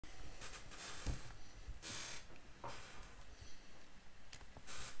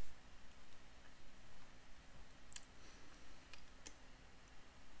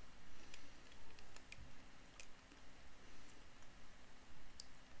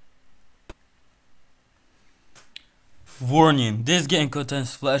Warning, this game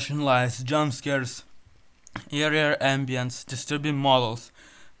contains flashing lights, jump scares, eerie ambience, disturbing models.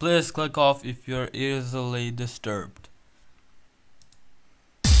 Please click off if you're easily disturbed.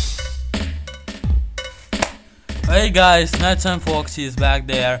 Hey guys, Nightime Foxy is back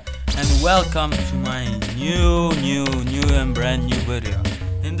there, and welcome to my new and brand new video.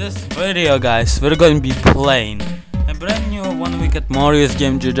 In this video guys, we're going to be playing a brand new 1 week at Wario'S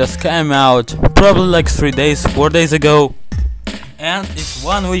game that just came out probably like 4 days ago, and it's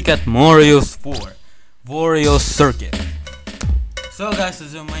 1 week at Wario'S 4, Wario'S Circus. So guys,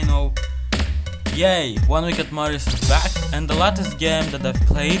 as you may know, yay, 1 week at Wario'S is back, and the latest game that I've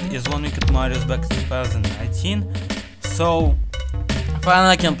played is 1 week at Wario'S back in 2019. So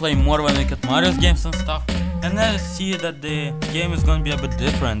finally I can play more 1 week at Wario'S games and stuff, and I see that the game is gonna be a bit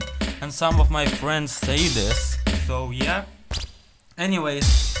different, and some of my friends say this. So yeah.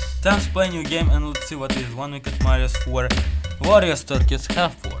 Anyways, time to play a new game, and let's see what is 1 week at Wario'S 4 Wario'S Circus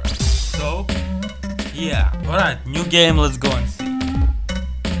have for us. So yeah, alright, new game, let's go and see.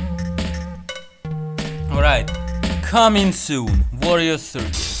 Alright, coming soon, Wario'S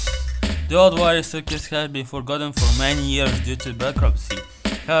Circus. The old Wario'S Circus has been forgotten for many years due to bankruptcy.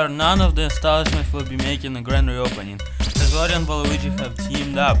 However, none of the establishments will be making a grand reopening, as Wario and Waluigi have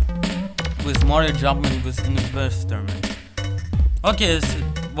teamed up with Mario Jumpman with investment. Okay, it's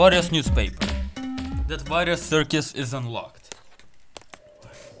Wario'S newspaper. That Wario'S Circus is unlocked.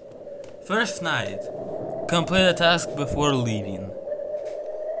 First night. Complete a task before leaving.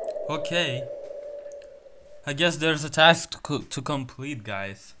 Okay. I guess there's a task to complete,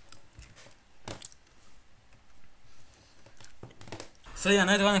 guys. So yeah,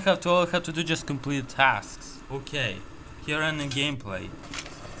 night one all I have to do just complete tasks. Okay. Here in the gameplay.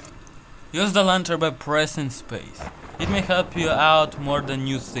 Use the lantern by pressing space. It may help you out more than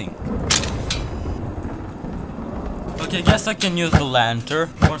you think. Okay, guess I can use the lantern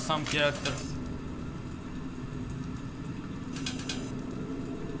for some characters.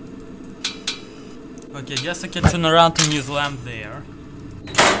 Okay, guess I can turn around and use lamp there.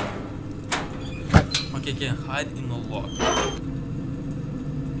 Okay, can hide in the lock.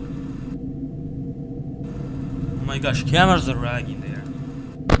 Oh my gosh, cameras are lagging there.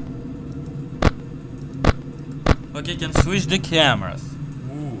 Okay, can switch the cameras.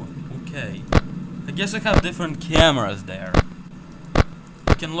 Ooh, okay. I guess I have different cameras there.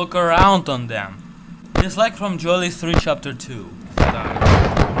 I can look around on them. It's like from Jolly's 3 Chapter 2 style.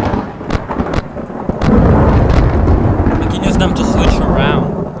 I can use them to switch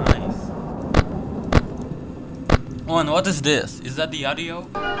around. Nice. Oh, and what is this? Is that the audio?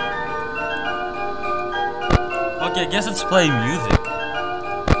 Okay, I guess it's playing music.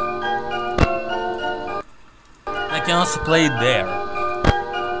 I can also play it there.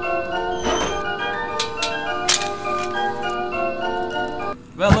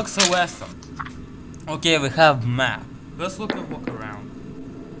 Well, looks so awesome. Okay, we have map. Let's look and walk around.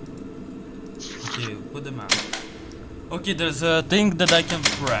 Okay, put the map. Okay, there's a thing that I can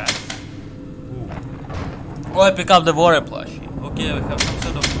press. Ooh. Oh, I pick up the Wario plushie. Okay, we have some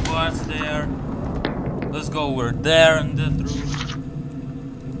sort of parts there. Let's go over there and that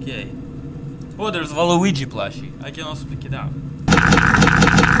room. Okay. Oh, there's Waluigi plushie. I can also pick it up.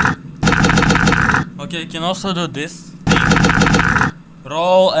 Okay, I can also do this thing.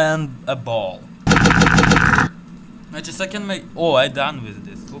 Roll and a ball. I can make. Oh, I done with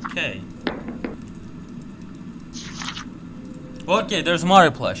this. Okay. Okay, there's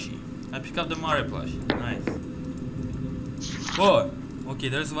Mario plushie. I pick up the Mario plushie. Nice. Oh, okay,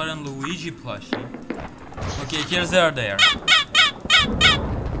 there's Wario and Luigi plushie. Okay, here's there.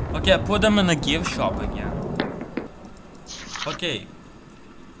 Okay, I put them in a gift shop again. Okay.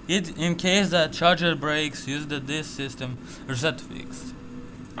 In case the charger breaks, use the disk system reset fixed.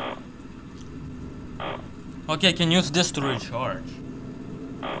 Okay, I can use this to recharge.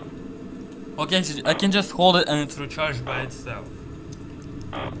 Okay, I can just hold it and it's recharged by itself.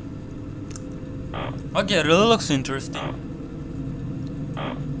 Okay, it really looks interesting.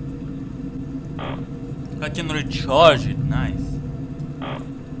 I can recharge it, nice.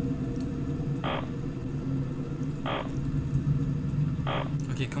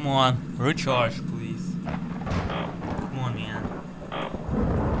 Okay, come on, recharge please. Come on, man.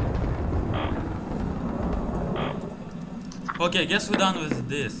 Okay, I guess we're done with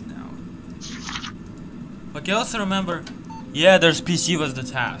this now. Okay, also remember, yeah, there's PC was the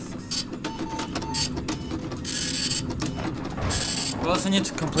tasks. We also need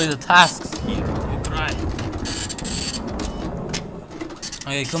to complete the tasks here. We'll try.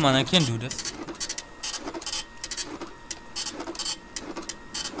 Okay, come on, I can do this.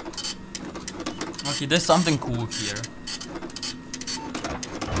 Okay, there's something cool here.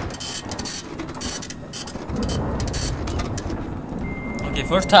 Okay,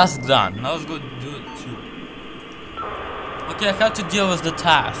 first task done. Now let's go do it too. Okay, I have to deal with the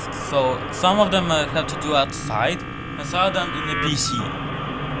tasks. So some of them I have to do outside, and some of them in the PC.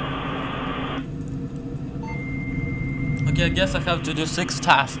 Okay, I guess I have to do 6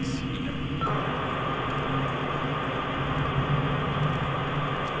 tasks here.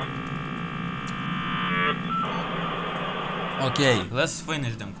 Okay, let's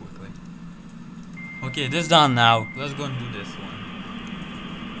finish them quickly. Okay, this is done now. Let's go and do this one.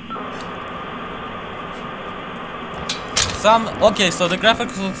 Okay, so the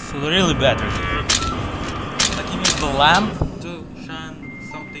graphics looks really better here. I can use the lamp to shine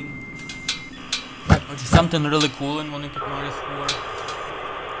something, which is something really cool in One Super Mario 4.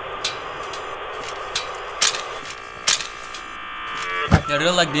 I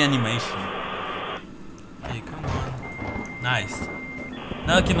really like the animation. Okay, come on. Nice.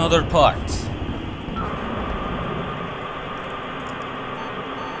 Now I can other parts.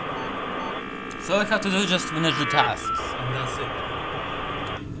 So all I have to do is just finish the tasks, and that's it.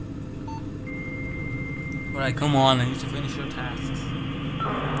 Alright, come on, I need to finish your tasks.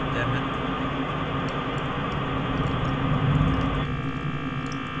 Damn it.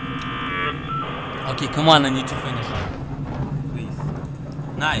 Okay, come on, I need to finish them. Please.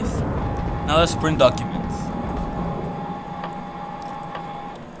 Nice. Now let's print documents.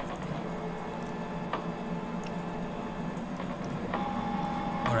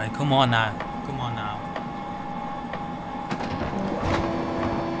 Alright, come on now. Come on now.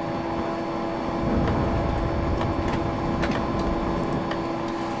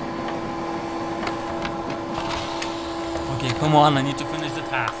 Okay, come on, I need to finish the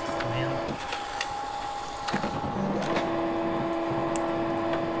tasks, man.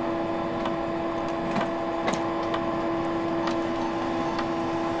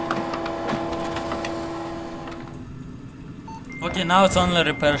 Okay, now it's only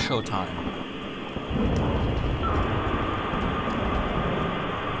repair show time.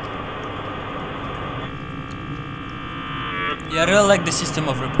 Yeah, I really like the system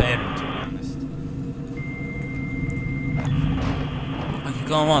of repairing, to be honest. Okay,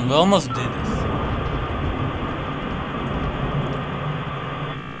 come on, we almost did this.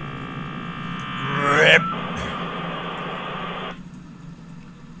 Rip.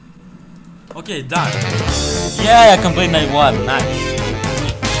 Okay, done. Yeah, I completed night 1, nice.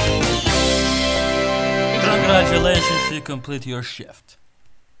 Congratulations, you complete your shift.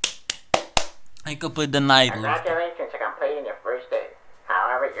 I complete the night. Congratulations on completing your first day.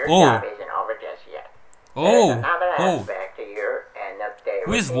 However, your job isn't over just yet. There's another aspect to your end of day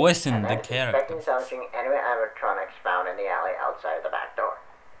Who is voicing the character? Inspecting something animatronics found in the alley outside the back door.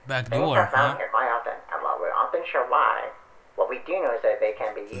 Back Things door, are found huh? here quite often, and while we're often sure why, what we do know is that they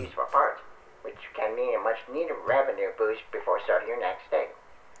can be used for parts, which can mean a much needed revenue boost before starting your next day.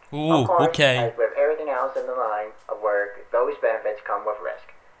 Ooh, Of course, okay. as with everything else in the line of work, those benefits come with risk.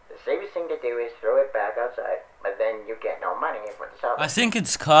 The safest thing to do is throw it back outside, but then you get no money for the salvage. I think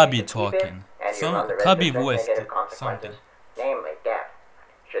it's Cubby talking. Some Cubby voiced something. Namely death.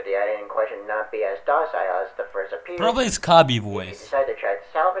 Should the item in question not be as docile as the first appearance, Probably it's Cubby if you voice. decide to try to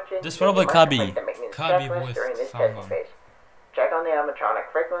salvage it, This then probably you must Cubby. complete the maintenance Cubby checklist voiced during this someone. testing phase. Check on the animatronic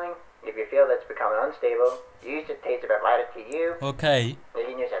frequently. If you feel that's becoming unstable, use the taser provided to you. Okay. You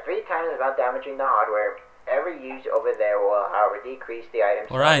can use it 3 times without damaging the hardware. Every use over there will, however, decrease the item's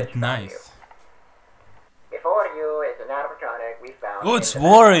Alright, salvage value. nice. Before you is an animatronic we found. Oh, it's in the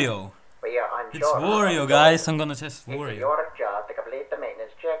Wario. We are unsure It's Wario, guys. I'm gonna test It's Wario. your job to complete the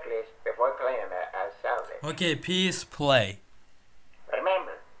maintenance checklist before claiming it as salvage. Okay, peace, play.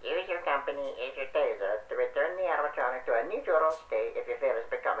 Remember, use your company as your taser to return the animatronic to a neutral state if you feel it's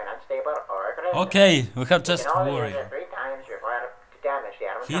becoming unstable or aggressive. Okay, we have You test can only use Wario. it 3 times before to damage the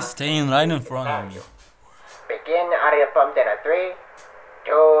animatronic. He's staying right in front of me. Begin audio pump in a 3,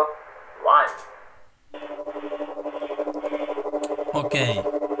 2, 1. Okay,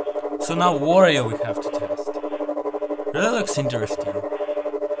 so now Wario we have to test. Really looks interesting.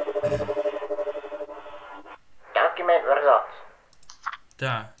 Document results.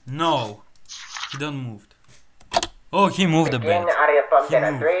 There. No. He done moved. Oh, he moved a Begin bit. audio pump He in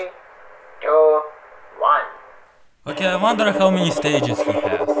a moved. 3, 2, 1. Okay, I wonder how many stages he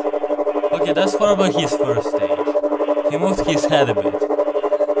has. Okay, that's probably his first stage. He moved his head a bit.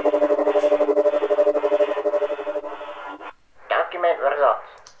 Document results.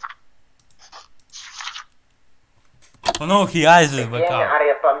 Oh no, his eyes is back Begin up.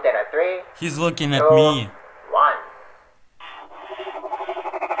 audio pump in a 3, He's looking at 2, me. 1.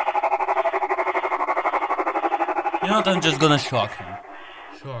 You know what, I'm just gonna shock him.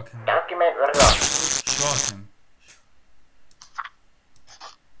 Shock him. Document results. Shock him.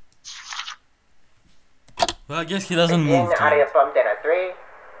 I guess he doesn't Begin move. audio pumped in a 3,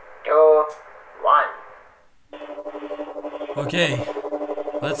 2, 1. Okay,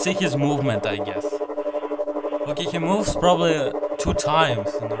 let's see his movement, I guess. Okay, he moves probably 2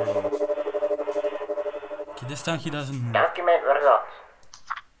 times in a row. Okay, this time he doesn't move. Document results.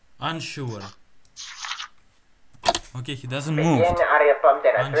 Unsure. Okay, he doesn't move. Begin audio pumped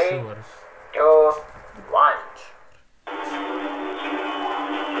in a 3, Unsure. 2, 1.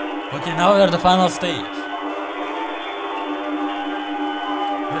 Okay, now we're at the final stage.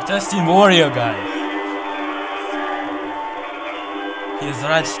 We're testing Wario, guys. He's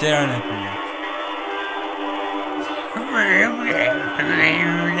right staring at me.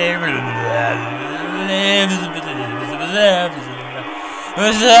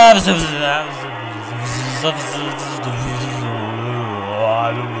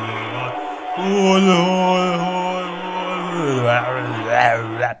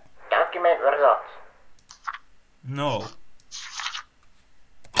 Document results. No.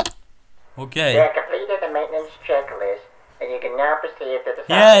 You Okay. have completed the maintenance checklist, and you can now proceed to the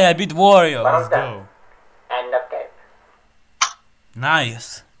Yeah, I beat Wario. Well Let's done. go. End of tape.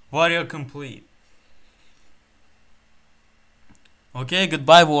 Nice. Wario complete. Okay,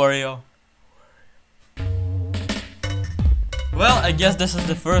 goodbye, Wario. Well, I guess this is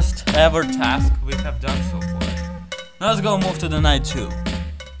the first ever task we have done so far. Now let's go move to the night 2.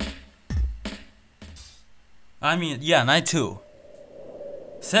 I mean, yeah, night 2.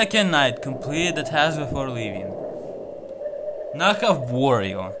 Second night, complete the task before leaving. Knock off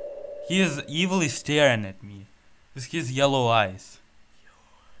Wario. He is evilly staring at me with his yellow eyes.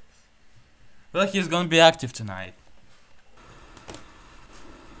 Well, he's gonna be active tonight.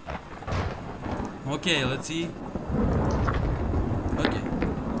 Okay, let's see. Okay.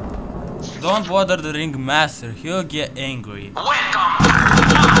 Don't bother the ringmaster, he'll get angry.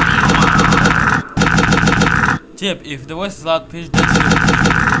 Tip, if the voice is loud pitched, that should...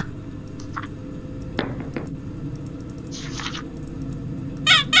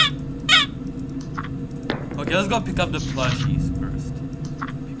 Okay, let's go pick up the plushies first.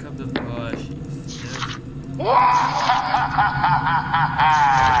 Pick up the plushies.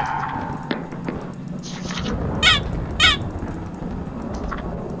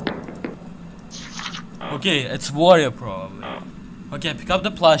 Okay, it's Wario probably. Okay, pick up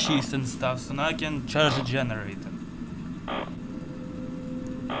the plushies and stuff so now I can charge the generator.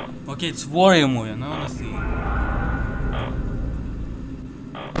 Okay, it's Wario moving, I wanna see.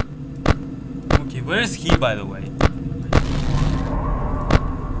 Okay, where is he, by the way?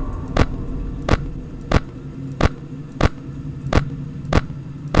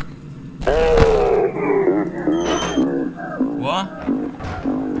 What?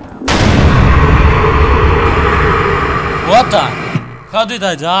 What the? How did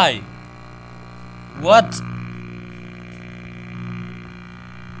I die? What?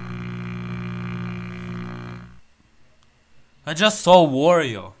 I just saw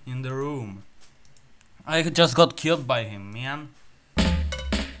Wario in the room. I just got killed by him, man.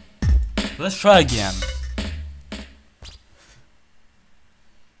 Let's try again.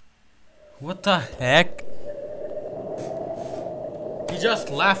 What the heck? He just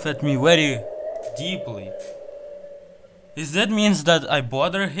laughed at me very deeply. Is that means that I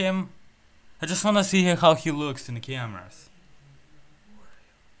bother him? I just wanna see how he looks in the cameras.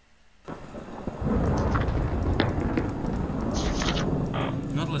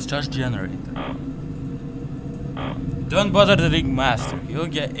 Not let's charge generator. Don't bother the ringmaster, he'll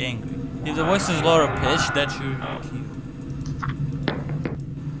get angry. If the voice is lower pitch, that should kill.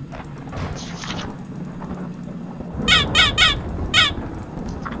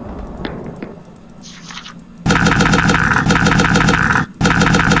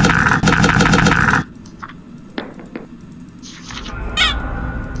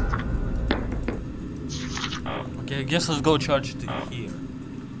 Okay, I guess let's go charge to here.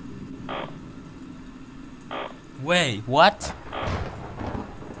 Wait, what?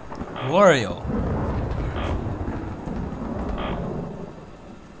 Wario.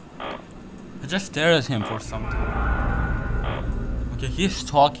 I just stared at him for some time. Okay, he's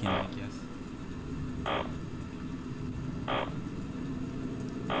talking, I guess.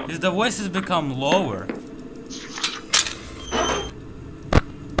 His the voices become lower.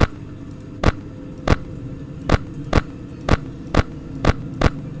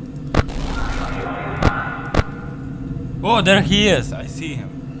 Oh, there he is. I see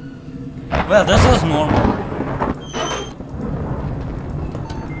him. Well, this was normal.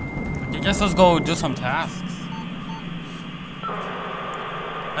 I guess let's go do some tasks.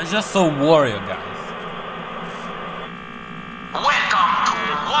 I just saw Wario, guys. Welcome to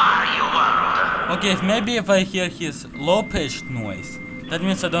Wario World. Okay, maybe if I hear his low-pitched noise, that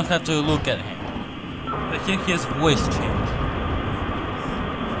means I don't have to look at him. I hear his voice change.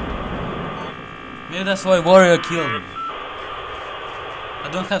 Maybe that's why Wario killed me. I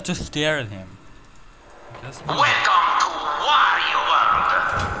don't have to stare at him. Welcome to Wario World!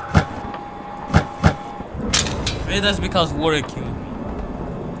 Maybe that's because Wario killed me.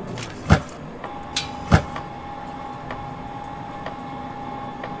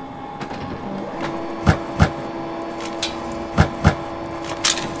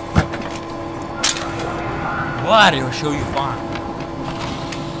 Wario show you fun.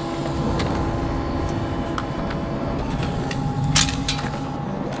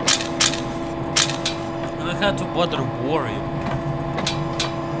 I had to bother Wario.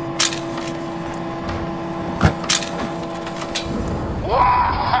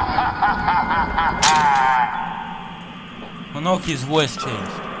 Oh no, his voice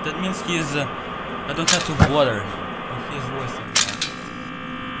changed. That means he's I don't have to bother him. His voice is there.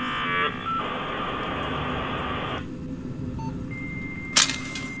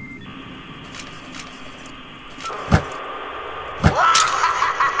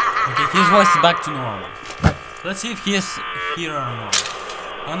 His voice is back to normal. Let's see if he is here or not.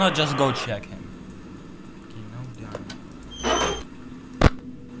 Why not just go check him? Okay, no done.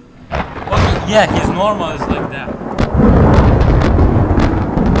 Okay, yeah, his normal is like that.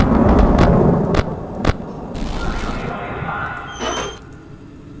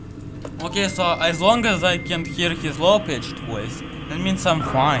 Okay, so as long as I can hear his low-pitched voice, that means I'm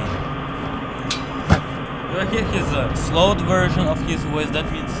fine. If I hear his slowed version of his voice,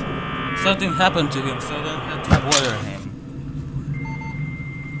 that means something happened to him, so I don't have to bother him.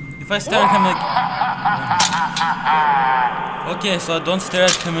 If I stare at him like... Okay, so don't stare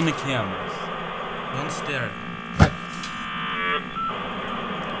at him in the cameras. Don't stare at him.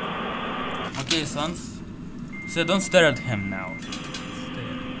 Okay, sons. So don't stare at him now.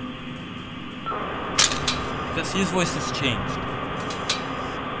 Stare. Because his voice has changed.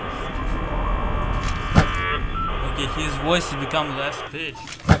 Okay, his voice has become less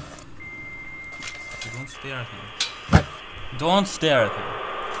pitched. Don't stare at him. Don't stare at him.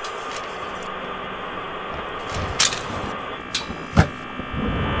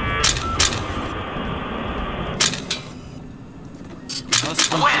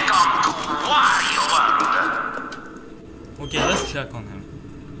 Welcome to Wario World! Okay, let's check on him.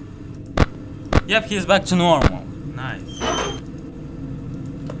 Yep, he's back to normal. Nice.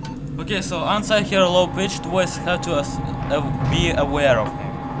 Okay, so once I hear a low-pitched voice, I have to be aware of him.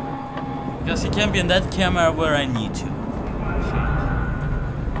 Because he can be in that camera where I need to.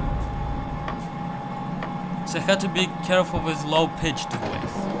 So I have to be careful with low-pitched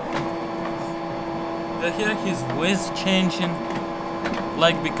voice. I hear his voice changing,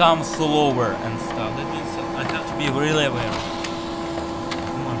 like become slower and stuff. That means I have to be really aware of it.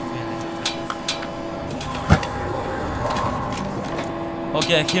 Come on,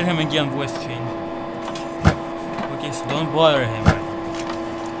 okay, I hear him again, voice change. Okay, so don't bother him.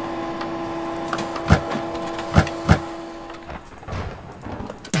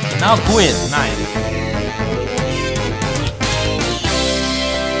 Now quit, nice.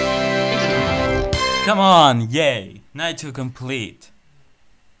 Come on, yay. Night 2 complete.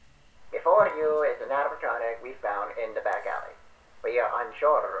 Before you is an animatronic we found in the back alley. We are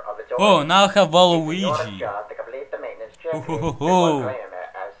unsure of its origin. Oh, now I have It's your Waluigi. job to complete the maintenance check Ho, ho, ho, and ho. claim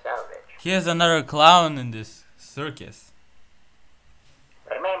it as salvage. Here's another clown in this circus.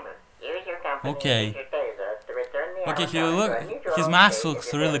 Remember, use your company Okay. use your taser to return the Okay, he animatronic to a his neutral mask state looks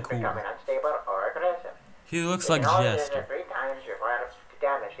if it really is cool. becoming unstable or aggressive. He looks You like can only use Jester. it 3 times before to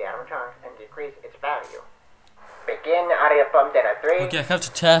damage the animatronic and decrease its value. Begin area pump in a 3, Okay, I have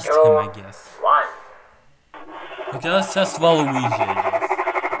to test 2, him, I guess. 1. Okay, let's test Waluigi, I guess.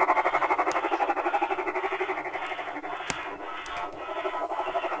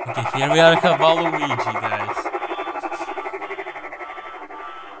 Okay, here we are, have Waluigi, guys.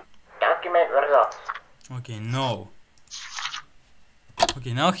 Document results. Okay, no.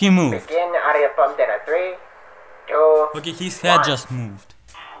 Okay, now he moved. Begin area pump in a 3, 2, Okay, his head 1. just moved.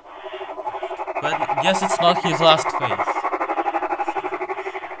 But guess it's not his last face.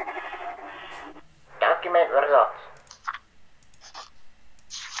 Document results.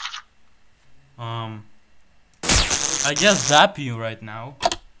 I guess zap you right now.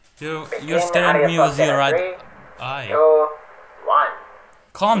 You're Begin staring at me area with your pump in a right 3, eye. 2, 1.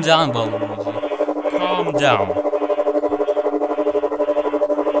 Calm down, Waluigi. Calm down.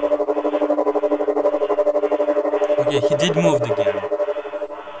 Okay, he did move again.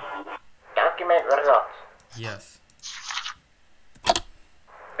 Document results. Yes.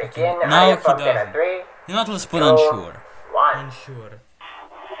 Begin now he doesn't. 3, You know what, let's put 2, unsure. 1. Unsure.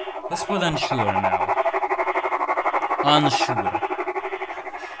 Let's put unsure now. Unsure.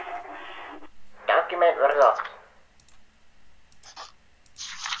 Document results.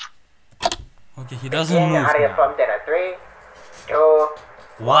 Okay, he doesn't Begin move audio now. from dinner. 3, 2,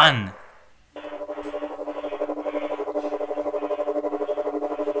 1.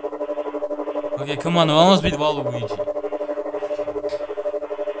 Okay, come on, we almost beat Waluigi.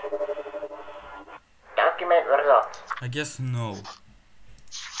 document results. I guess no.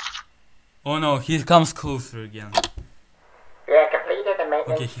 Oh no, he comes closer again. You have completed the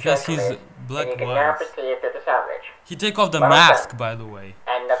maintenance Okay, he has his checklist, black and you can now wires. proceed to the salvage. He take off the Well mask, done. by the way.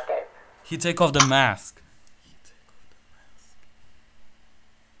 End of tape. He take off the mask.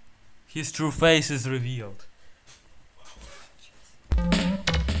 His true face is revealed.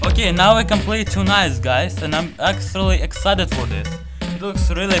 Okay, now we complete 2 nights, guys, and I'm actually excited for this. It looks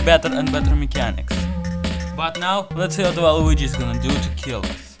really better and better mechanics. But now, let's see what Waluigi is gonna do to kill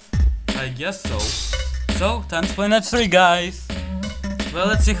us. I guess so. So, time to play Night 3, guys. Well,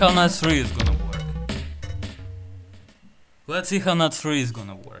 let's see how Night 3 is gonna work. Let's see how Night 3 is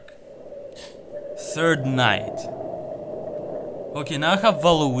gonna work. 3rd night. Okay, now I have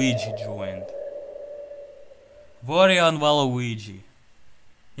Waluigi joined. Wario and Waluigi.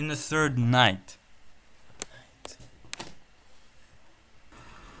 In the 3rd night.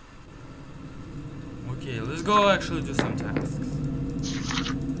 Okay, let's go actually do some tasks.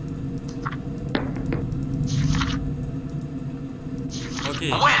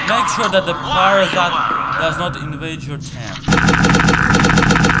 Okay, make sure that the parasite does not invade your tent.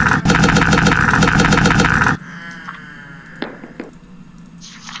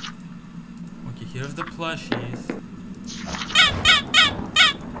 Okay, here's the plushies.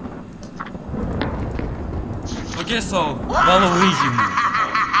 Okay, so Waluigi move.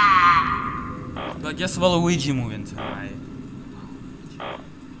 I guess Waluigi moving tonight.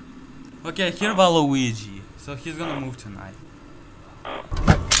 Okay, here Waluigi. So he's gonna move tonight.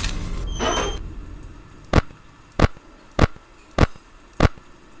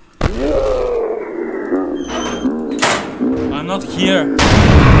 I'm not here.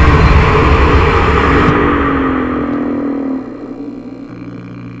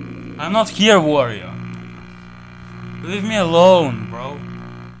 I'm not here, Wario. Leave me alone, bro.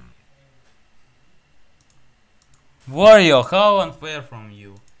 Wario, how unfair from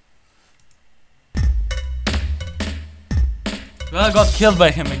you. Well, I got killed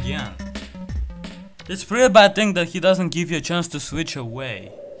by him again. It's pretty bad thing that he doesn't give you a chance to switch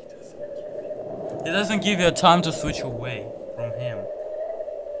away. He doesn't give you a time to switch away from him.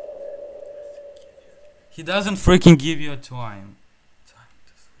 He doesn't freaking give you a time.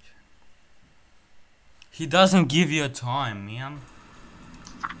 He doesn't give you a time, man.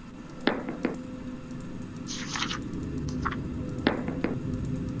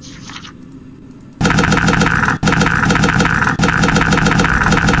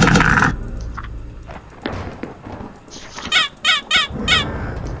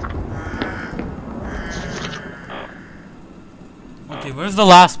 Okay, where's the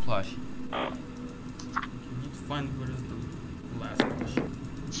last plush? Okay, need to find where is the last plush.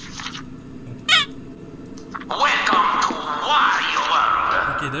 Welcome to Wario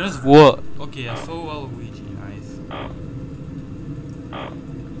World. Okay, there's what? Okay, I saw Waluigi. Nice.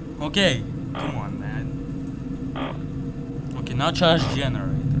 Okay, come on, man. Okay, now charge generator.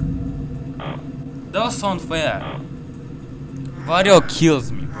 That was so unfair. Wario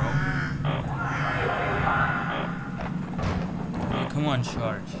kills me, bro. Okay, come on,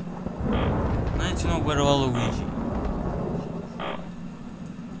 charge. I need to know where Waluigi.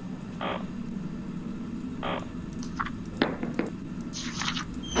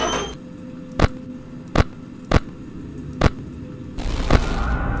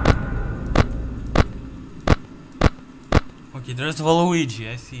 Okay, there's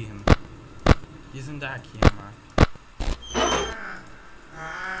Waluigi, I see him. He's in that camera.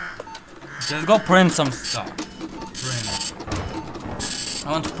 Okay, let's go print some stuff. Print.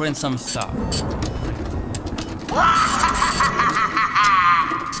 I want to print some stuff.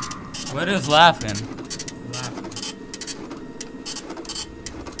 Where is laughing?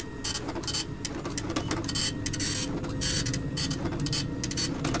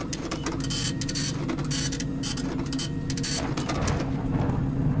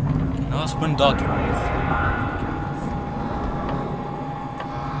 Print documents.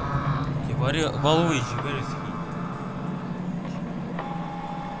 Okay, Waluigi, where is he?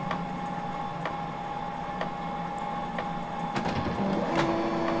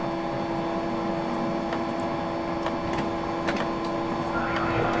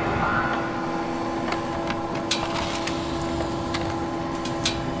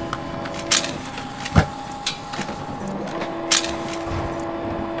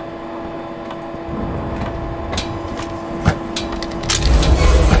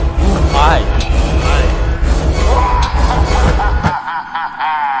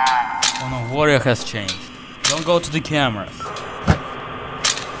 no, Wario has changed. Don't go to the cameras.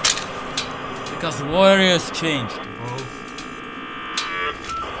 Because Wario has changed, bro.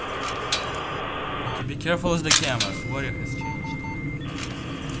 Okay, be careful with the cameras. Wario has changed.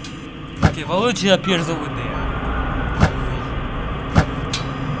 Okay, Waluigi appears over there.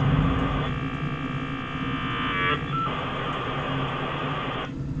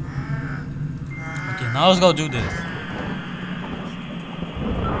 Okay, now let's go do this.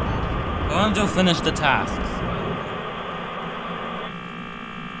 I want to finish the tasks.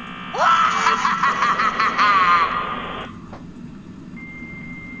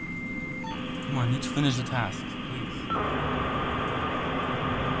 Come on, I need to finish the tasks, please.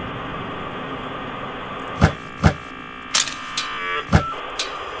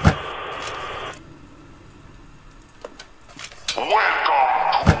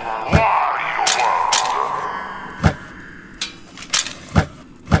 Welcome to Wario's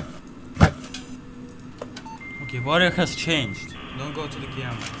Okay, Wario has changed. Don't go to the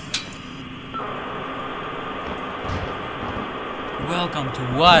cameras. Welcome to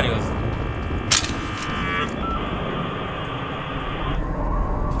Wario's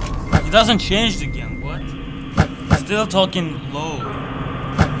He doesn't change again, what? Still talking low.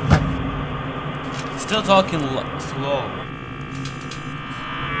 Still talking slow.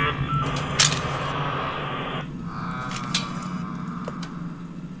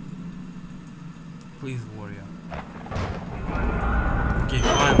 Please, Wario. Okay,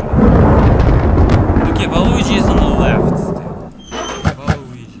 fine. Okay, Waluigi is on the left still.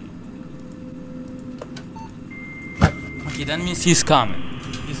 Waluigi. Okay, that means he's coming.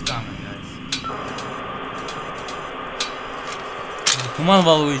 He's coming, guys. Come on,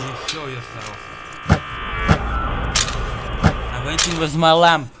 Waluigi, show yourself. I'm waiting with my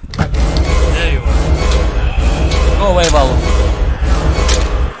lamp. There you are. Go away, Waluigi.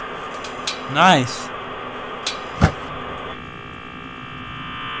 Nice.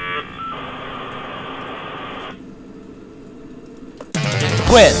 Okay,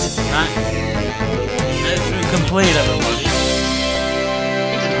 quit. Nice. Mission complete, everybody.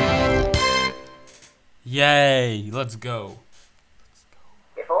 Yay, let's go.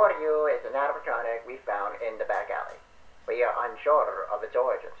 Before you is an animatronic we found in the back alley. We are unsure of its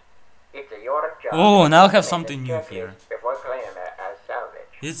origins. It's your job. Oh, now I have to something new check it here. Before claiming it as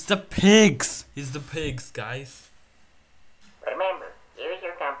salvage. It's the pigs. It's the pigs, guys. Remember, use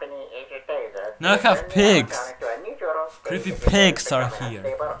your company as your taser. Now I to have turn the pigs. animatronic to a neutral state Creepy if it pigs is are becoming here.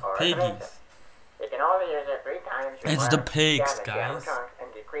 unstable or Piggies. aggressive. You can only use it 3 times. It's before the pigs, damage the guys. animatronic and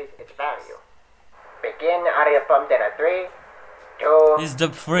decrease its value. Begin area pumped in a 3, 2. It's the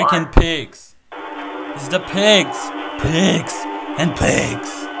freaking pigs. It's the pigs. Pigs and pigs.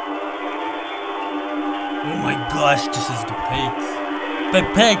 Oh my gosh, this is the pigs. The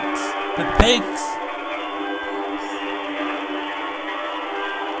pigs. The pigs.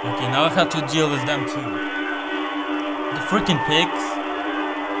 Okay, now I have to deal with them too. The freaking pigs.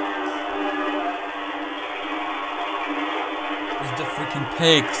 It's the freaking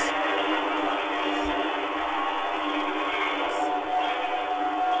pigs.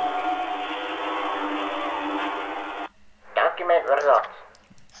 Document results.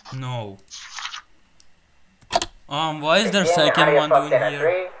 No. Why is there Begin second area one pumped doing in a here?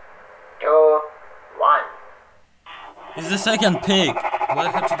 3, 2, 1. It's the second pig. What I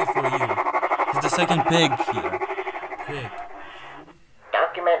have to do for you? It's the second pig here. Pig.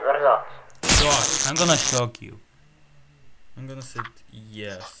 Document results. Shock. I'm gonna shock you. I'm gonna say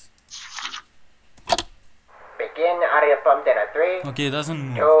yes. Begin area pumped in a 3, Okay, it doesn't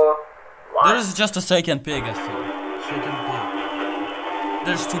move. 2, 1. There is just a second pig, I see. Second pig.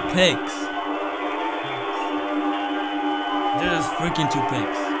 There's 2 pigs. There's freaking 2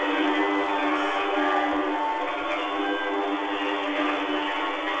 pigs.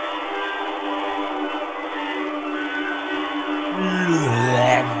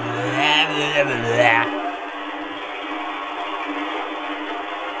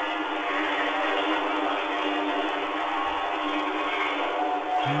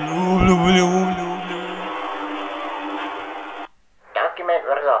 Document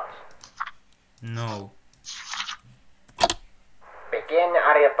results. No. Begin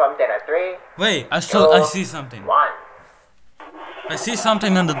area pumped in a 3, Wait, I 2, see something. 1. I see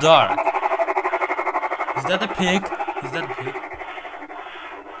something in the dark. Is that a pig? Is that a pig?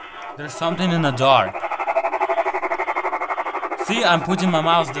 There's something in the dark. See, I'm putting my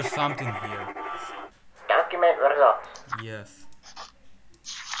mouse, there's something here. Document results. Yes.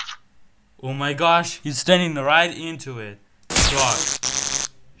 Oh my gosh, he's standing right into it. Shock.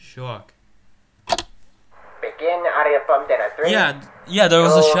 Shock. Begin area pumped in a 3, Yeah, there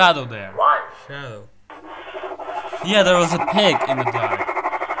was a shadow there. 1. Shadow. Yeah, there was a pig in the dark.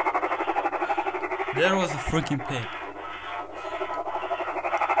 There was a freaking pig.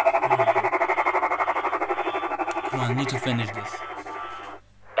 Come on, I need to finish this.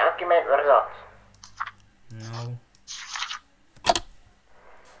 Document results. No.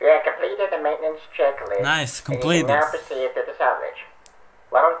 You have completed the maintenance checklist. Nice, and complete you can now this. proceed to the salvage.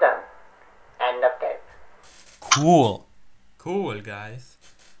 Well done. End of tape. Cool. Cool, guys.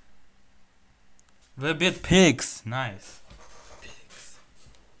 We beat pigs. Nice. Pigs.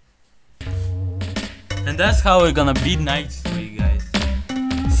 And that's how we're gonna beat night 3, guys.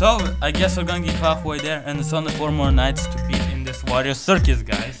 So, I guess we're gonna get halfway there, and it's only 4 more nights to beat in this Wario'S Circus,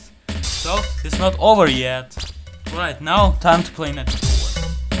 guys. So, it's not over yet. Right, now, time to play night 4.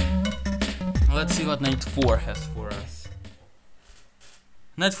 Let's see what night 4 has for us.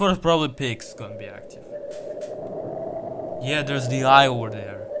 Night 4 is probably pigs gonna be active. Yeah, there's the eye over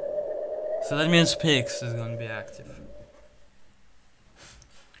there. So that means pigs is gonna be active.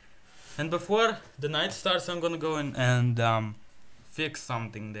 And before the night starts, I'm gonna go in and fix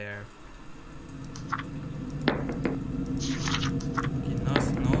something there. Okay, no.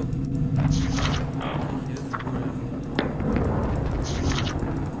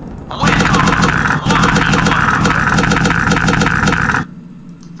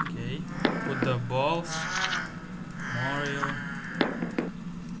 Okay, put the balls. Mario.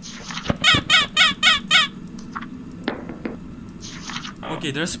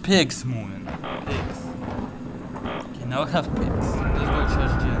 Okay, there's pigs moving. Pigs. Okay, now we have pigs. Let's go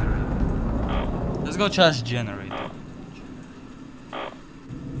charge generator. Let's go charge generator.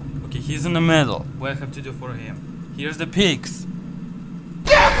 Okay, he's in the middle. What I have to do for him? Here's the pigs.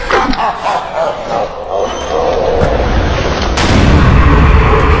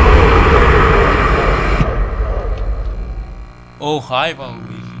 Oh, hi,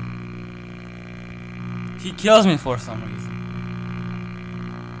 Waluigi. He kills me for some reason.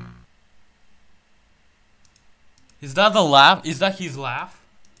 Is that the laugh? Is that his laugh?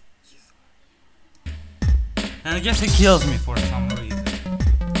 And I guess he kills me for some reason.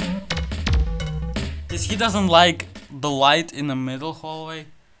 Yes, he doesn't like the light in the middle hallway.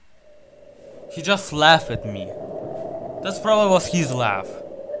 He just laughed at me. That's probably was his laugh.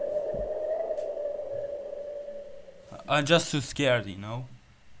 I'm just too scared, you know.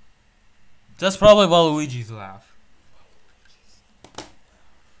 That's probably Waluigi's laugh.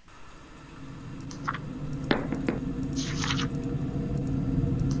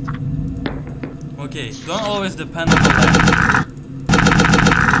 Okay, don't always depend on the light.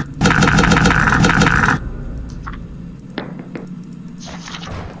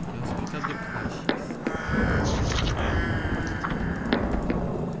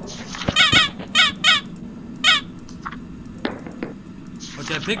 Let's pick up the plushies.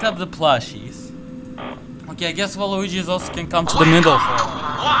 Okay, I picked up the plushies. Okay, I guess Waluigi also can come to the middle hall.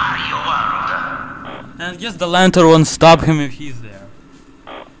 And I guess the lantern won't stop him if he's there.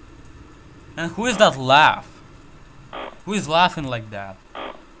 And who is that laugh? Who is laughing like that?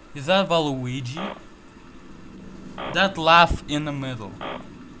 Is that Waluigi? That laugh in the middle.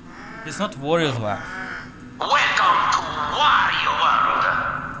 It's not Wario's laugh. Welcome to Wario World.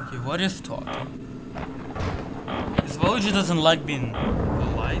 Okay, what is talking? Is Waluigi doesn't like being the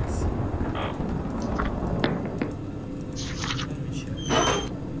lights? Let me check.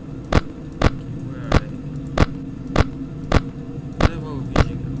 Okay, where are they? Where did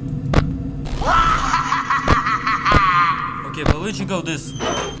Waluigi go? Okay, Waluigi go this way.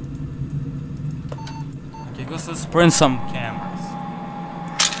 Okay, go let's print some cameras.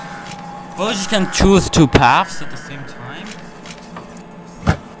 Waluigi can choose 2 paths at the same time.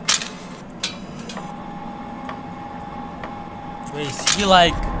 Wait, is he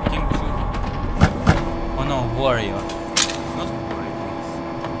like King Chu? Oh no, Wario. Not Wario, please.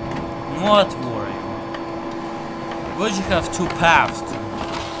 Not Wario. Waluigi have 2 paths.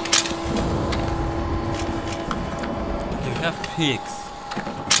 Okay, we have pigs.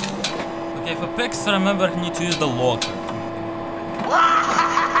 Okay, for pigs, remember you need to use the locker.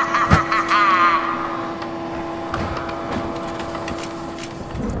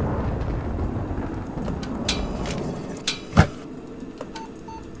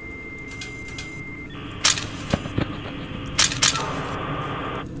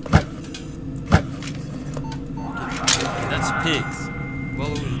 Pigs.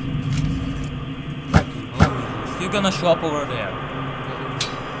 Waluigi. Okay, Waluigi. He's gonna show up over there.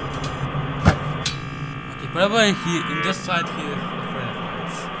 Okay, probably he in this side he is afraid of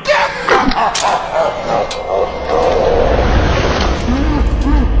lights.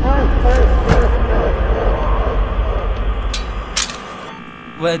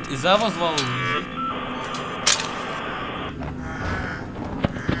 Wait, is that was Waluigi?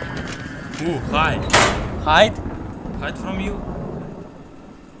 Ooh, hide. Hide? Hide from you?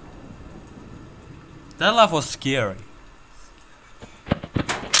 That laugh was scary.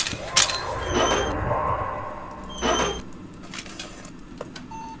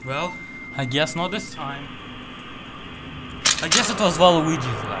 Well, I guess not this time. I guess it was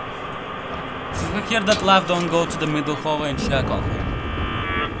Waluigi's laugh. Since we hear that laugh, don't go to the middle hallway and check on him.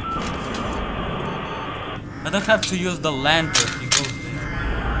 I don't have to use the lantern, he goes there.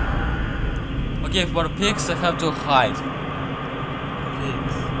 Okay, for pigs I have to hide.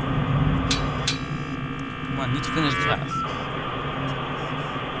 Pigs. Come on, need to finish the task.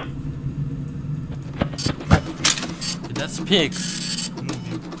 Okay, that's pigs.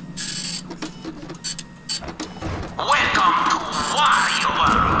 Welcome to Wario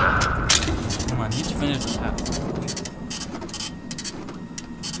World. Come on, need to finish the task.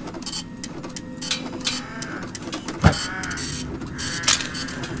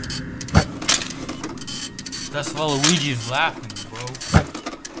 That's Waluigi's laughing, bro.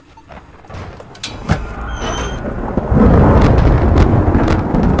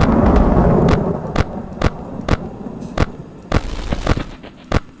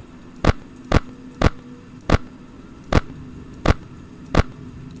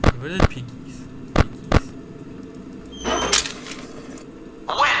 Where are the piggies?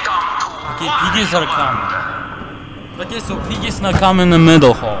 Welcome to Okay, piggies are coming. Okay, so piggies now come in the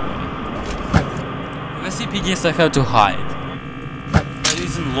middle hall. If I see piggies, I have to hide. By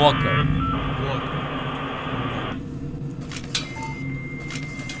using locker.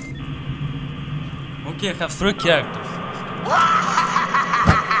 Okay, I have 3 characters.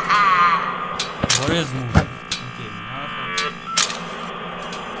 Wario's moving. Okay, now I have...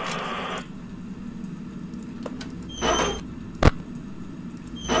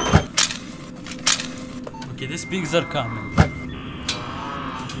 Okay, these pigs are coming.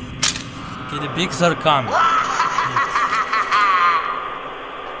 Okay, the pigs are coming.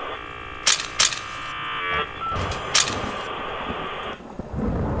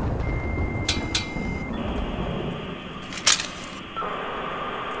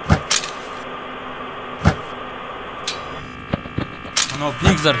 Oh no,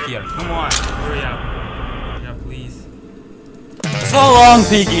 pigs are here. Come on, hurry up. Yeah, please. So long,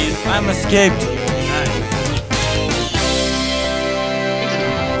 piggies. I'm escaped. Nice.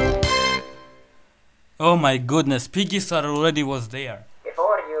 Oh my goodness, piggies are already was there.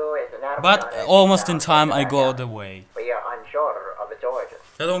 Before you is an animatronic. But almost in time I go the way. We are unsure of its origin.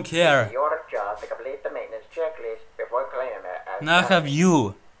 I don't care. It's your job to complete the maintenance checklist before claiming it as Now I have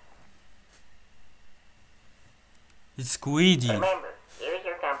you. It's Squeedy. Remember, use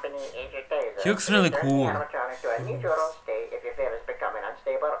your company as your taser. He looks really Return cool. the animatronic to a neutral state if you feel it's becoming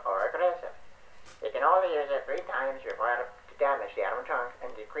unstable or aggressive. You can only use it 3 times before to damage the animatronic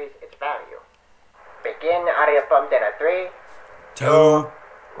and decrease its value. Begin audio pump in a 3, 2,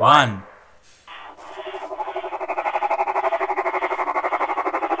 1.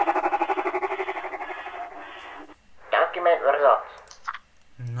 Document results.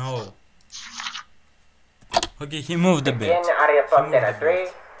 No. Okay, he moved a bit. Begin audio pump in a 3,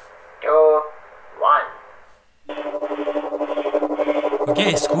 2, 1.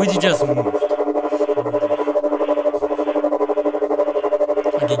 Okay, Squeedy just moved.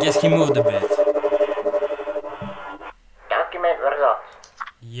 Okay, guess he moved a bit. Document results.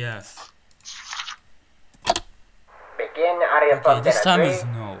 Yes. Begin audio Okay, pump this in a time 3, is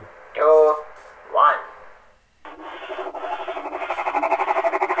no. 2, 1.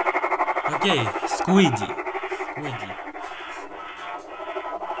 Okay, Squeedy.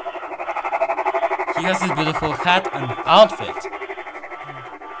 He has his beautiful hat and outfit.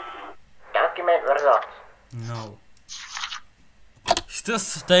 Document results. No. Still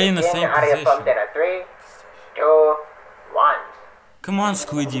stay in the Begin same audio pump in position. a 3, 2, 1. Come on,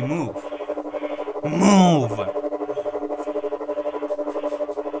 Squeedy, move. Move!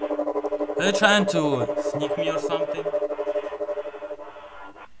 Are you trying to sneak me or something?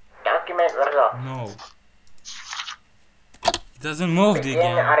 Document results. No. He doesn't move Begin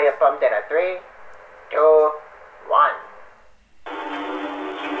again. audio pump in a 3, 2, 1.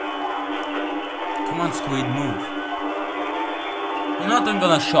 Come on, Squid, move. You're not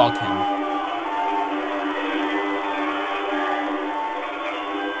gonna shock him.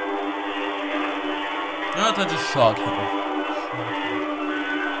 You're not gonna shock him.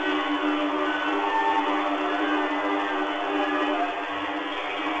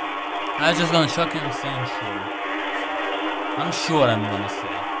 I'm just gonna shock him saying sure. I'm sure I'm gonna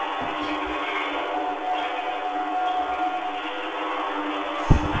say.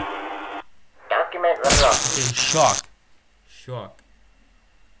 Document results. Okay, shock. Shock.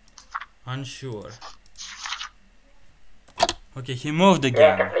 Unsure. Okay, he moved You have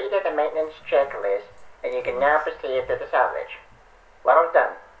again. completed the maintenance checklist, and you can now proceed to the salvage. Well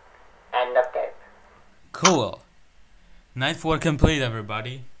done. End of tape. Cool. Night 4 complete,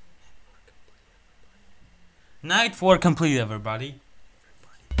 everybody. Night 4 complete, everybody.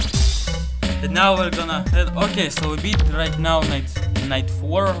 And now we're gonna okay, so we beat right now night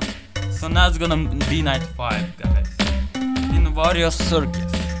 4. So now it's gonna be night 5, guys. In Wario'S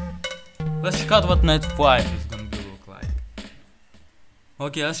Circus. Let's check out what night 5 is gonna be look like.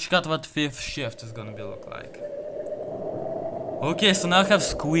 Okay, let's check out what 5th shift is gonna be look like. Okay, so now I have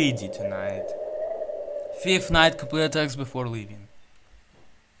Squeedy tonight. 5th night, complete attacks before leaving.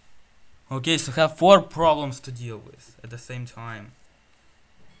 Okay, so I have 4 problems to deal with at the same time.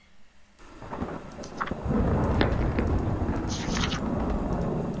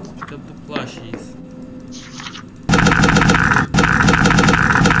 Let's pick up the plushies.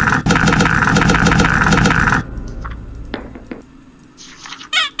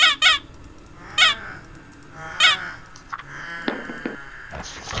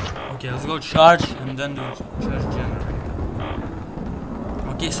 Okay, let's go charge and then do charge generator.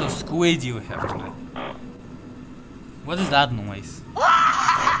 Okay, so Squeedy we have tonight. What is that noise?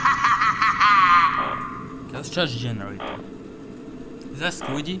 Okay, let's charge generator. Is that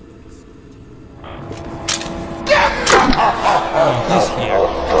Squeedy? Oh, he's here.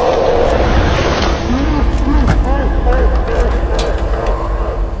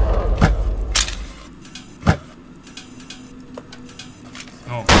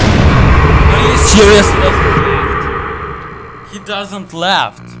 No. Are you serious? He doesn't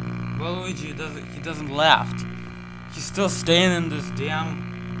laugh. Waluigi he doesn't laugh. He's still staying in this damn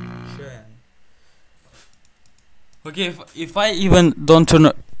chain. Okay, if I even don't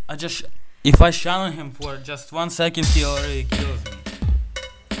turn if I channel him for just 1 second, he already kills me.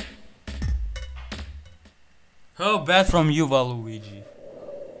 How bad from you, Waluigi.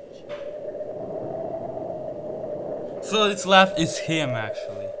 So it's left is him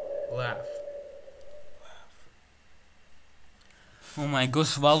actually. Laugh. Oh my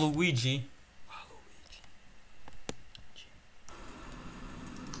gosh, Waluigi.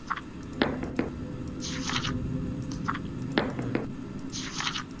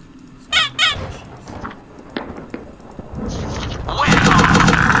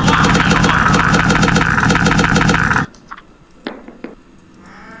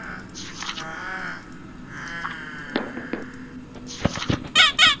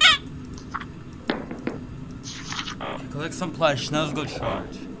 Collect some plush, now let's go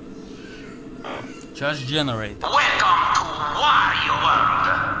charge. Charge generator. Welcome to Wario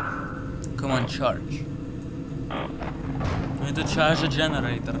World. Come on, charge. I need to charge the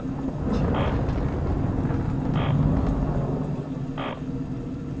generator.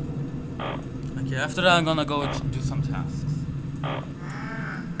 Okay, after that I'm gonna go do some tasks.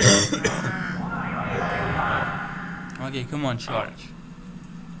 Okay, come on, charge.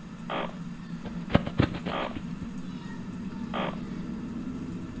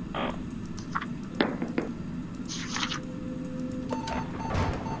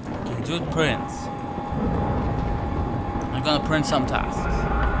 Do prints. I'm gonna print some tasks.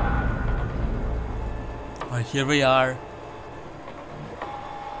 Alright, here we are.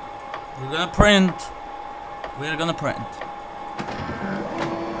 We're gonna print. We're gonna print.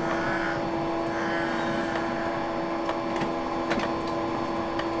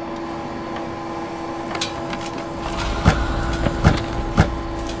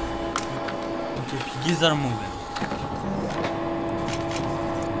 Okay, piggies are moving.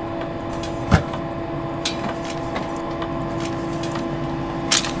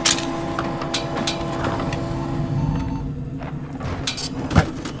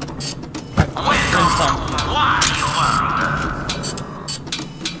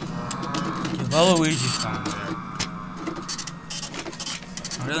 Waluigi's down there.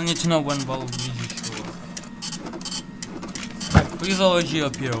 I really need to know when Waluigi shows up. Please Waluigi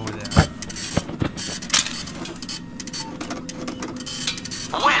appear over there.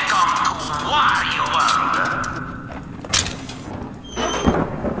 Welcome to Wario World.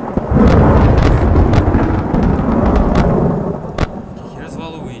 Okay, here's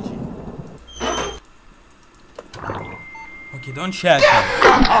Waluigi. Okay, don't check him.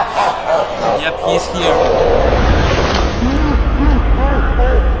 Yep, he's here.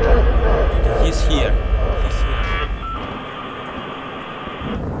 Okay, he's here. He's here.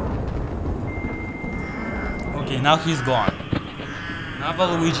 Okay, now he's gone. Now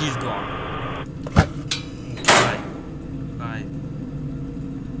Waluigi's gone. Bye. Bye.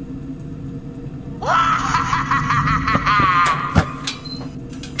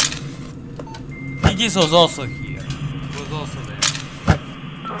 Piggies was also here. Was also there.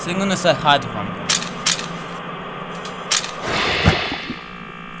 So I'm gonna say hi to them.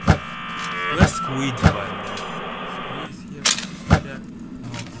 Where's Squeedy, by the way? Squeedy's here. Yeah.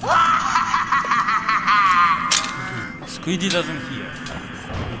 Okay. Squeedy doesn't hear.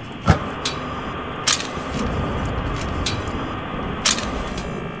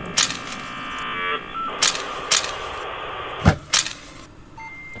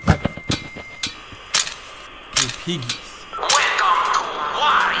 Piggies. Welcome to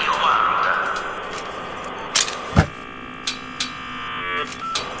Wario World.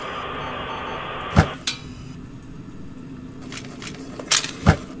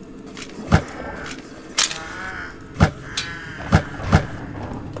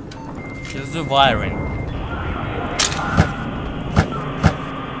 Here's the wiring.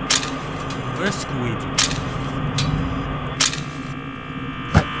 Where's Squeedy?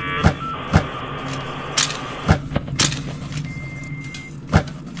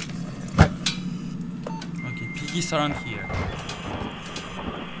 Piggies around here.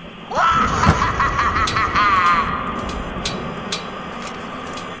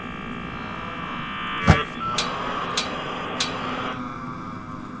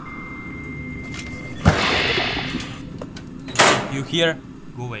 You here?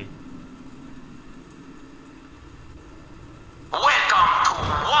 Go away. Welcome to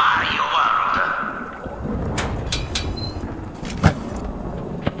Wario World.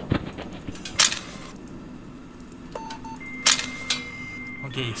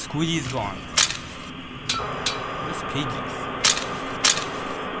 Okay, Squeedy's gone. Where's Piggies?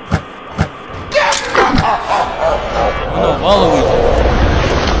 Oh no, Waluigi!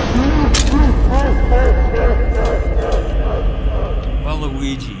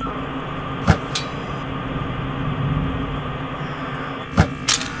 Waluigi.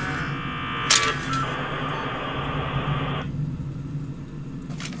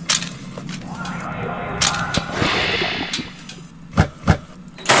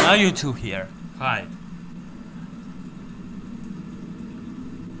 Now you two here. Hide.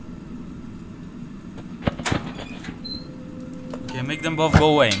 Okay, make them both go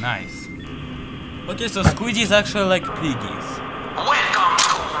away. Nice. Okay, so Squeedy is actually like Piggies. Welcome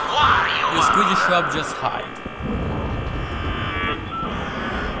to Wario The Squeedy World. shop just hide.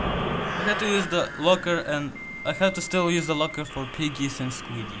 I had to use the locker and I had to still use the locker for Piggies and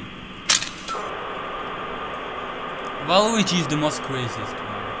Squeedy. Waluigi is the most craziest one.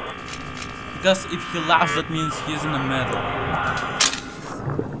 Because if he laughs, that means he's in the middle.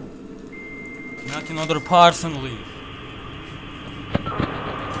 Knock in other parts and leave.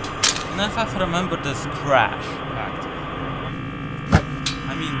 And if I remember, this crash active.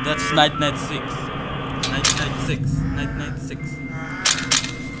 I mean, that's Night 6. Night 6.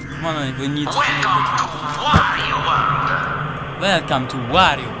 Come on, we need to finish the Welcome to Wario World. Welcome to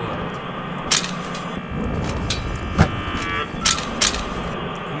Wario World.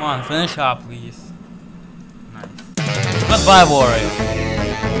 Come on, finish up, please. Nice. Goodbye, Wario.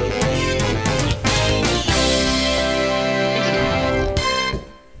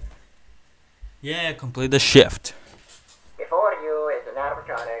 Yeah, complete the shift. Before you is an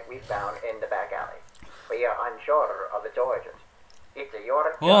animatronic we found in the back alley. We are unsure of its origins. It's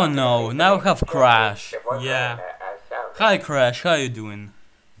your Oh job no, to now make have sure Crash. before Yeah. going as salvage. Hi Crash, how you doing?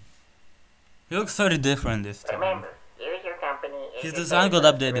 He looks very different this time. Remember, use your company. His design got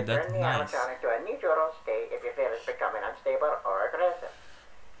updated, that's Return the nice. animatronic to a neutral state if you feel it's becoming unstable or aggressive.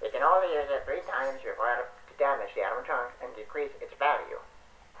 You can only use it 3 times before to damage the animatronic and decrease its value.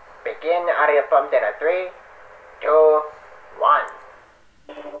 Begin area pump in a 3, 2, 1.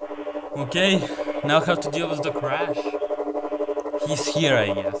 Okay, now have to deal with the Crash. He's here,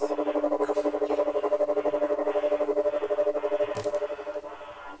 I guess.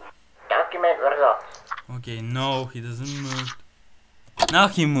 Document results. Okay, no, he doesn't move. Now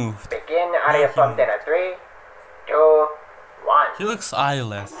he moved. Begin area pump in a 3, 2, 1. He looks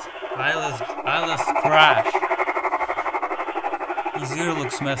eyeless. Eyeless Crash. His ear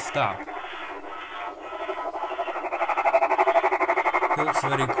looks messed up. He looks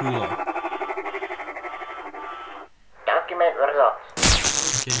very cool. Document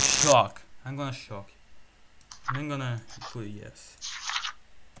results. Okay, shock. I'm gonna shock. I'm gonna put yes.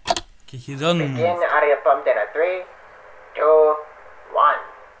 Okay, he doesn't Begin move. area pump in a 3, 2, 1.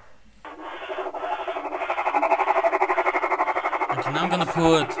 Okay, now I'm gonna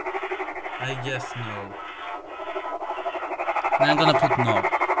put, I guess no. Now I'm gonna put no.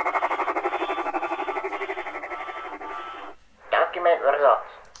 Document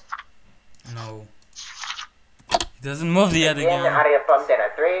results. No. He doesn't move yet Begin again. area pump in a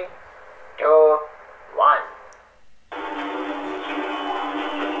 3, 2, 1.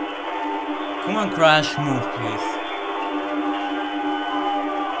 Come on, Crash, move, please.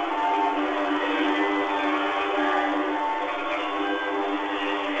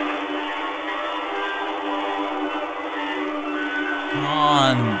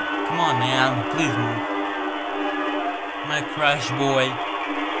 Come on, man, please move. My Crash boy.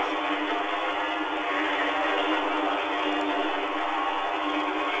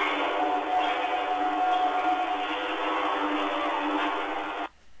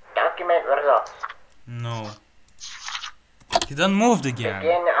 Document results. No. He done moved again.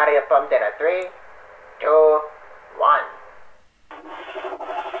 Begin area pump in a 3, 2, 1.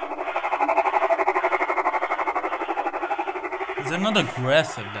 They're not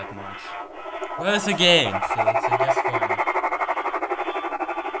aggressive that much. Well, it's a game, so it's a guess fine.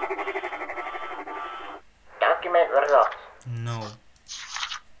 Document results. No.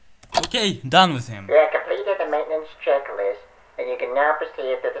 Okay, done with him. You have completed the maintenance checklist, and you can now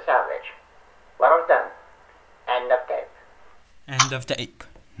proceed to the salvage. Well done. End of tape. End of tape.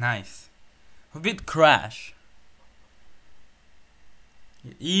 Nice. A bit Crash.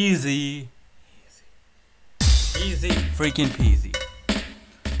 Easy. Easy freaking peasy.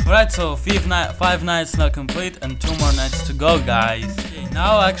 Alright, so 5 nights now complete and 2 more nights to go, guys. Okay,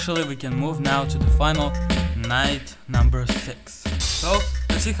 now actually we can move now to the final night number 6. So,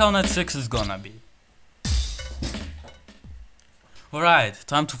 let's see how night 6 is gonna be. Alright,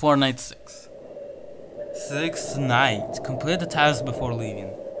 time for night 6. 6th night. Complete the task before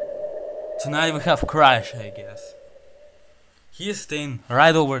leaving. Tonight we have Crash, I guess. He is staying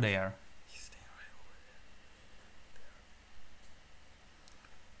right over there.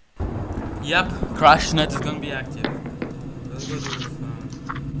 Yep, Crash net is gonna be active. Let's go do this now.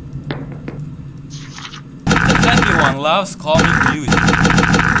 The happy one loves calming music.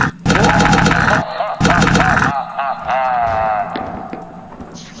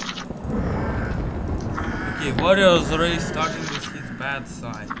 Okay, Wario's already starting with his bad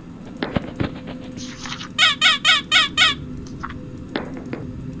side.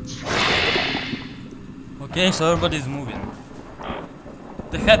 Okay, so everybody's moving.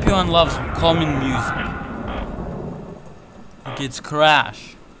 The happy one loves calming music. Okay, it's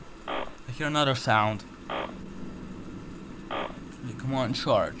Crash. I hear another sound. Okay, come on,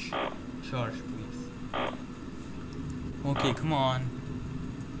 charge. Charge, please. Okay, come on.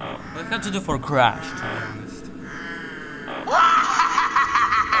 What I have to do for Crash, to be honest. Okay,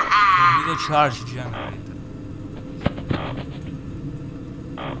 I need a charge generator.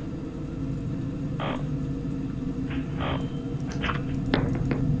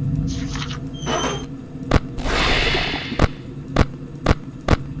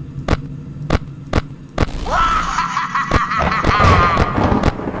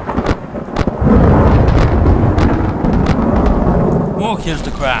 Oh, here's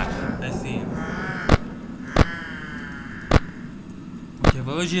the Crash. I see him. Okay,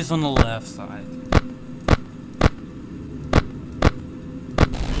 Waluigi is on the left side.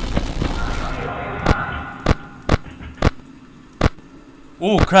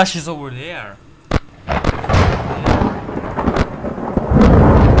 Oh, Crash is over there.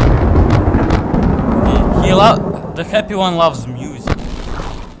 Okay, the happy one loves music.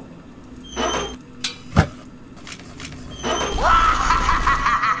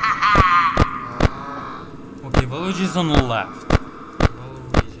 Waluigi's on the left.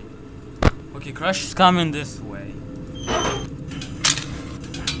 Waluigi. Okay, Crash is coming this way.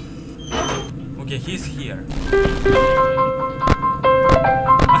 Okay, he's here.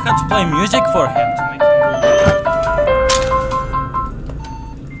 I had to play music for him to make him go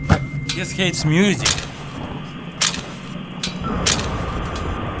away. He just hates music.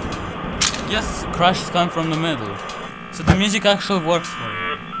 Yes, Crash is coming from the middle. So the music actually works for him.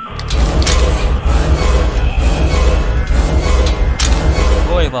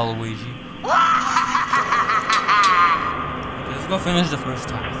 Boy, Waluigi. Okay, let's go finish the first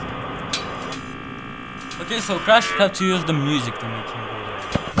task. Okay, so Crash had to use the music to make him go there.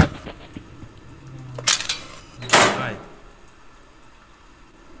 Right.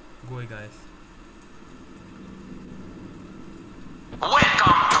 Go away, guys.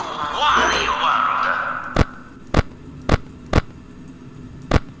 Welcome to Wario World.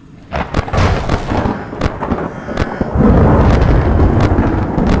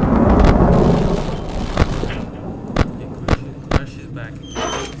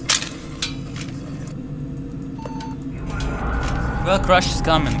 Well, Crash is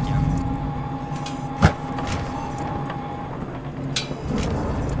coming again.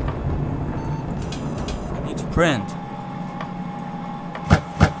 I need to print.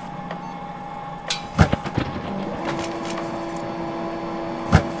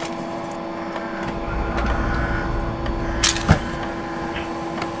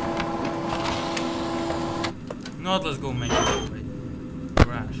 not, let's go make it go away.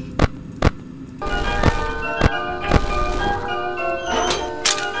 Crash.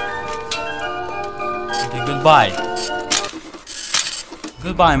 Okay, goodbye.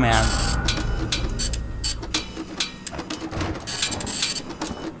 Goodbye, man.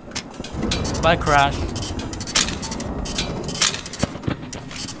 Bye, Crash.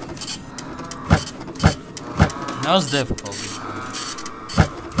 That was difficult.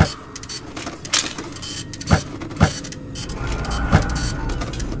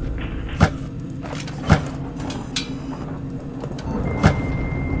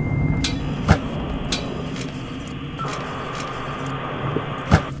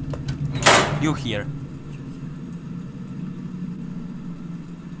 You here.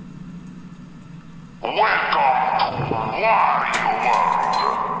 Welcome to Wario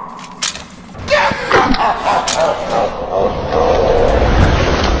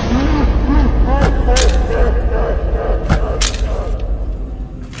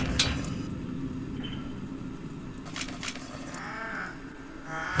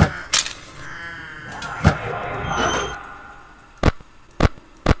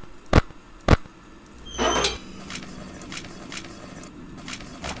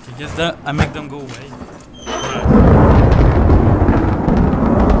I guess that I make them go away. Okay,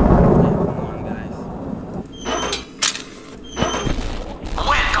 come on, guys.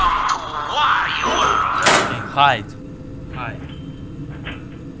 Welcome to Wario World. Okay, hide. Hide.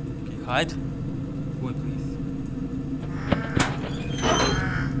 Okay, hide. Wait, please.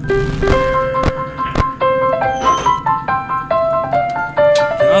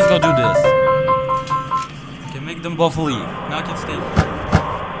 Okay, let's go do this. Okay, make them both leave. Now I can stay here.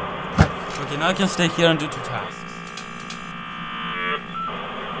 Okay, now I can stay here and do 2 tasks.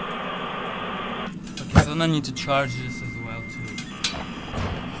 Okay, so then I need to charge this as well too.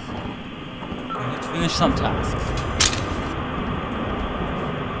 Okay, I need to finish some tasks.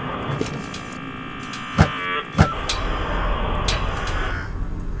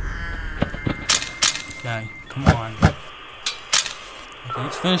 Okay, come on. Okay,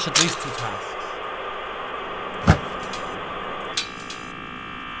 let's finish at least 2 tasks.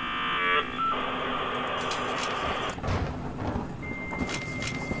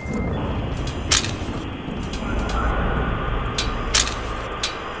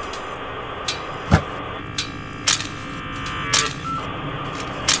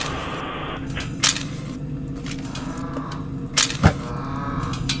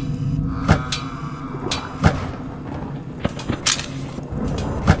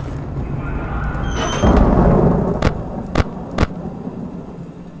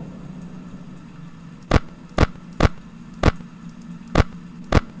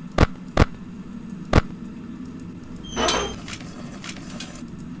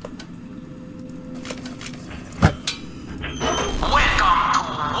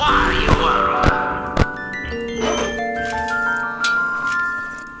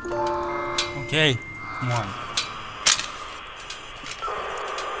 Okay, come on.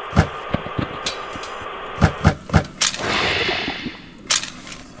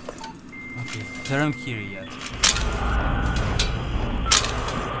 Okay, they aren't here yet.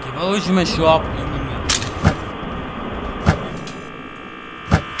 Okay, Waluigi may show up in the middle.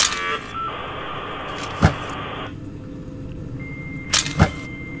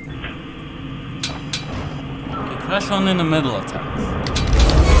 Okay, Crash on in the middle attacks.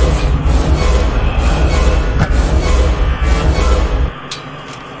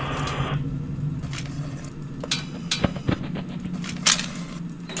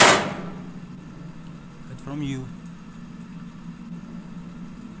 From you.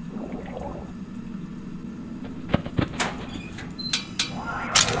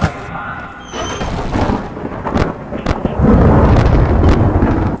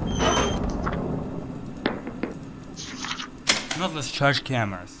 Not, let's charge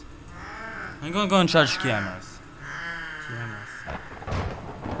cameras. I'm gonna go and charge cameras.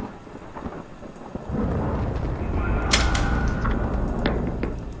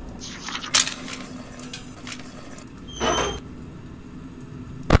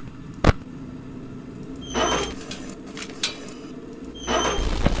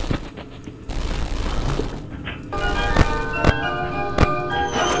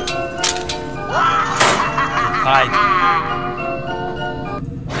 Hide.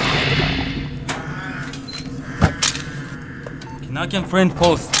 Okay, now I can friend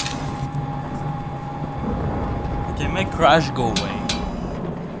post. Okay, make Crash go away.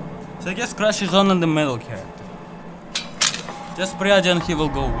 So I guess Crash is on in the middle character. Just pray and he will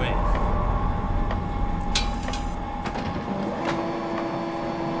go away.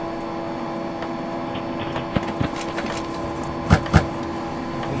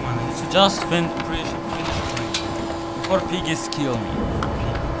 Just finish before piggies kill me.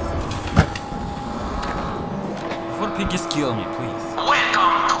 Before piggies kill me, please.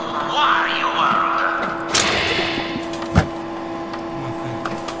 Welcome to Wario World.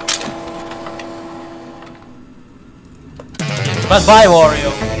 But bye,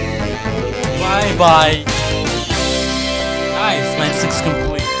 Wario. Bye bye. Nice, night 6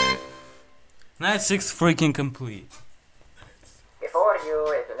 complete. Night 6 freaking complete. Before you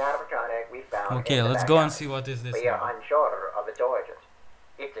is an animatronic we found. Okay, in the let's go and backyard. see what is this We are now. unsure of its origins.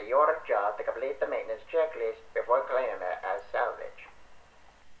 It's your job to complete the maintenance checklist before claiming it as salvage.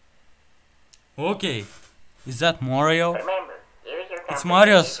 Okay, is that Mario? Remember, use your It's compass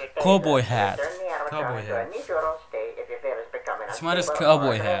Mario's to return cowboy to hat. return the animatronic Cowboy to a hat. neutral state if you feel it's becoming It's Mario's unstable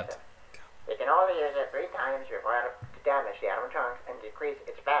cowboy or hat. aggressive. You can only use it 3 times before to damage the animatronic and decrease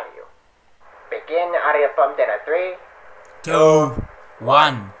its value. Begin Aria pumped in a 3, 2,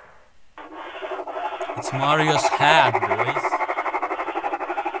 1. It's Mario's hat, boys.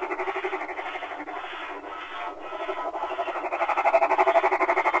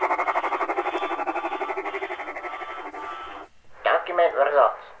 document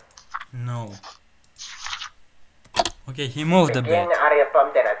results. No. Okay, he moved a Begin bit. Aria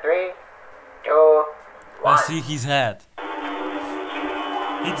pumped in a 3, 2, 1. I see his hat.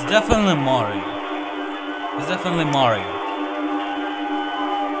 It's definitely Mario. It's definitely Mario.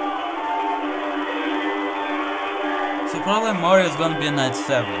 So probably Mario is gonna be a night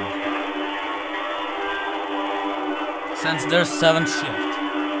 7. Since there's 7th shift.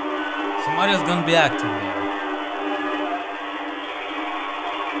 So Mario's gonna be active there.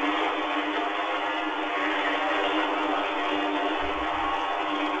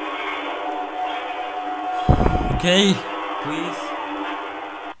 Okay, please.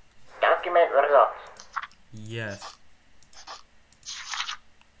 Document results. Yes.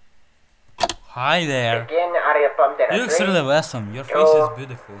 Hi there. Begin Aria pumped in You a look 3, really awesome. Your 2, face is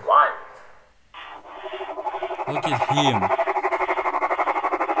beautiful. 1. Look at him.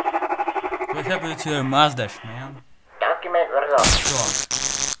 What happened to your mustache, man? Document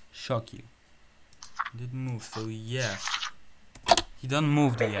results. Shock you. Didn't move, so yes. He don't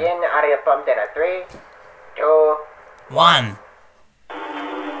move yet. Begin Aria pumped in a 3, 2, 1.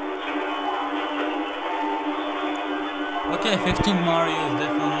 Okay, 15 Mario is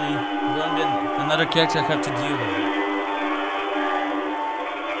definitely gonna be another character I have to deal with.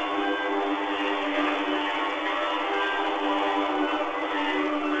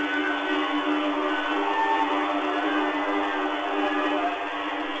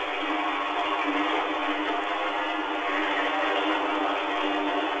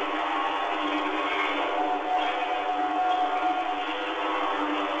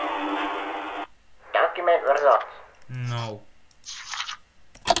 document results. No.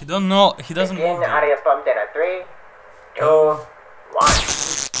 He don't know. He doesn't Begin move yet. Aria pumped in a 3, 2, 1.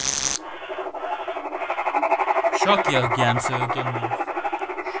 Shock you again so you can move.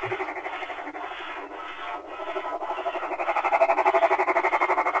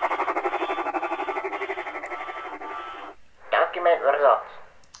 Document results.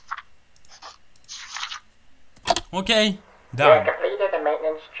 Okay, You have done. completed the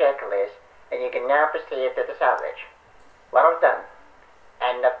maintenance checklist and you can now proceed to the salvage. Well done.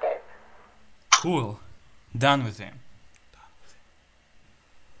 End of tape. Cool. Done with him.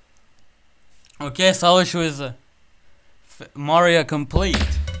 Okay, salvage with Mario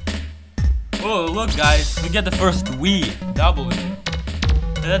complete. Oh, look guys, we get the first W.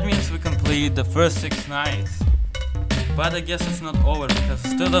 That means we complete the first 6 nights. But I guess it's not over because it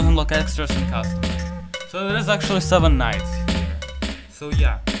still doesn't look extras and custom. So there is actually 7 nights here. So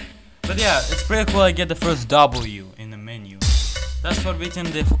yeah. But yeah, it's pretty cool I get the first W in the menu. That's for beating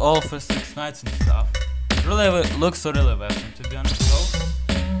the all first 6 nights and stuff. Really looks really awesome to be honest, so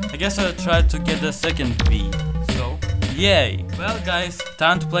I guess I'll try to get the second V. So, yay! Well guys,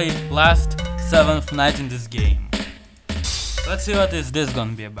 time to play last 7th night in this game. Let's see what is this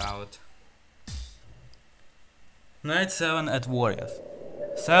gonna be about. Night 7 at Wario's.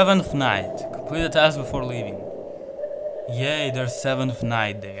 7th night. Complete the task before leaving. Yay, there's 7th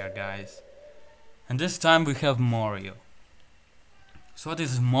night there, guys. And this time we have Mario. So what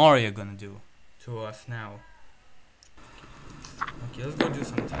is Mario gonna do to us now? Okay, let's go do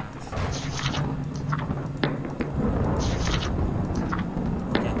some tasks.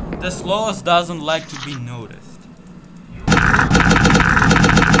 Okay, the slowest doesn't like to be noticed.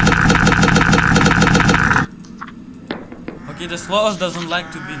 Okay, the slowest doesn't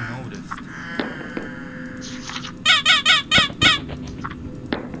like to be noticed.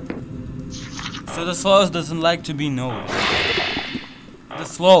 So the slowest doesn't like to be noticed. The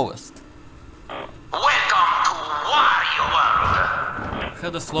slowest.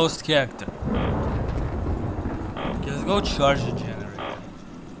 have the slowest character. Okay, let's go charge the generator.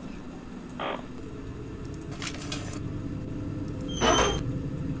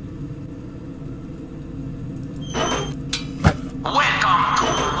 Welcome to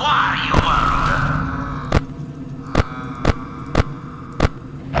Wario World.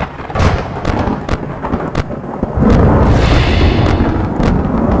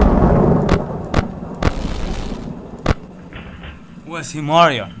 Where's he,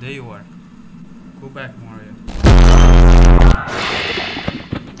 Mario? There you are. Go back, Mario.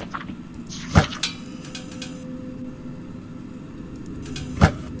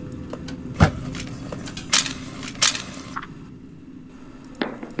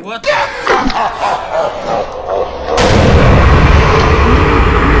 What?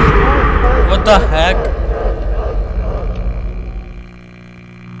 What the heck?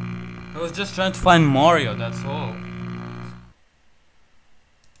 I was just trying to find Mario, that's all.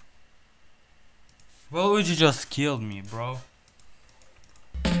 Waluigi just killed me, bro.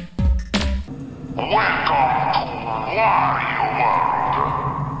 Welcome to Wario World.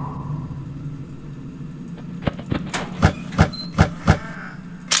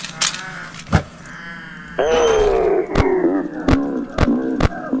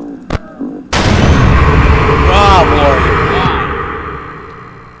 Bravo!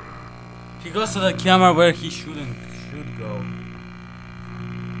 He goes to the camera where he should go.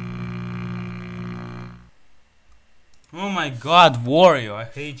 Oh my god, Wario, I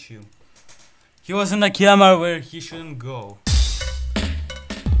hate you. He was in the camera where he shouldn't go.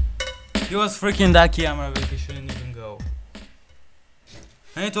 He was freaking that camera where he shouldn't even go.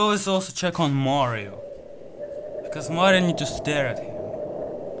 I need to always also check on Mario. Because Mario need to stare at him.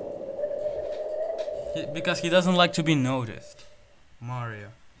 Because he doesn't like to be noticed.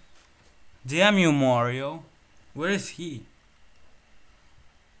 Mario. Damn you, Mario. Where is he?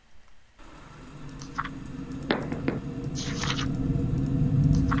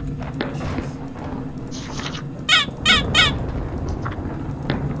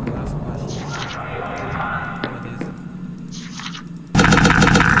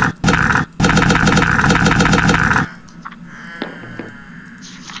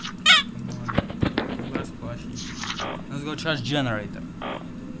 Let's go charge generator.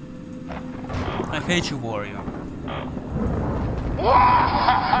 I hate you, Wario.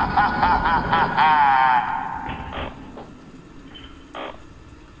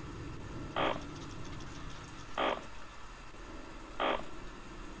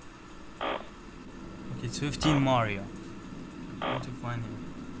 Okay, it's 15 Mario. I need to find him.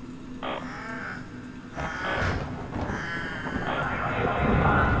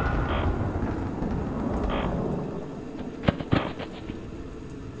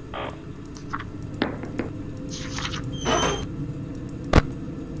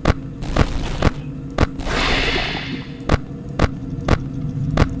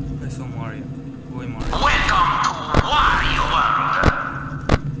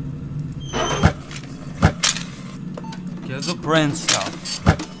 Print stuff.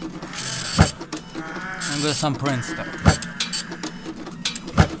 I'm gonna some print stuff.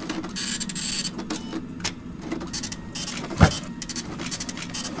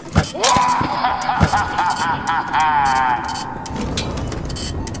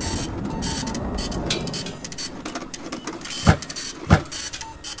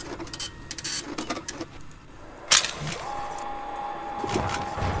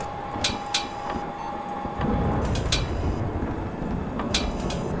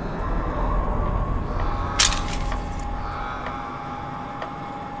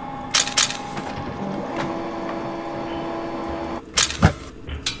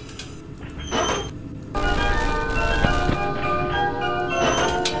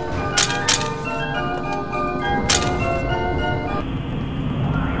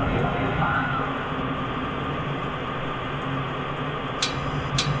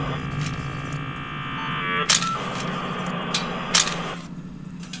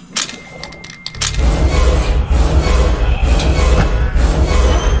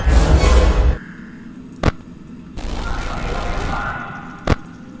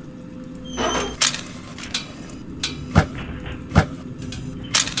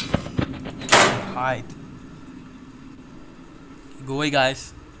 Hide. Go away,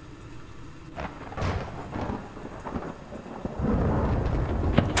 guys.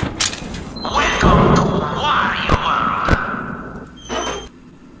 Welcome to Wario World.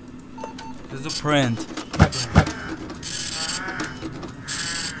 There's a print.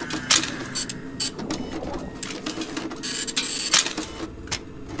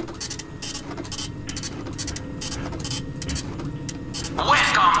 Welcome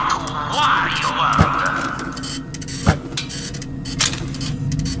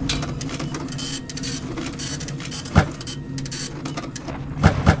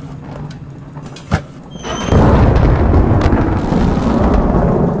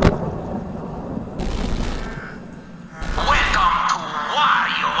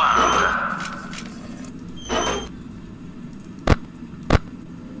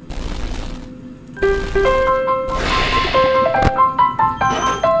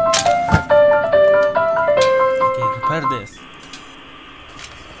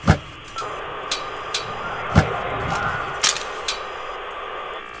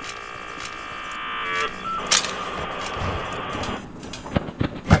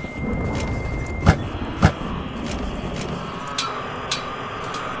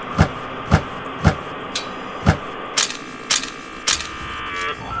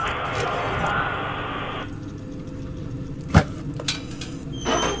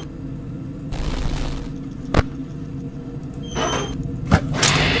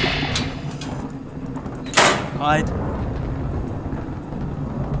Hide.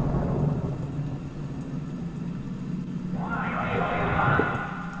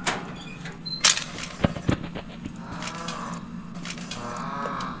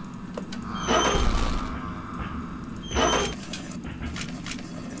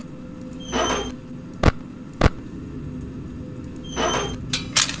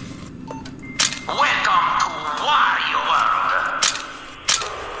 Welcome to Wario World.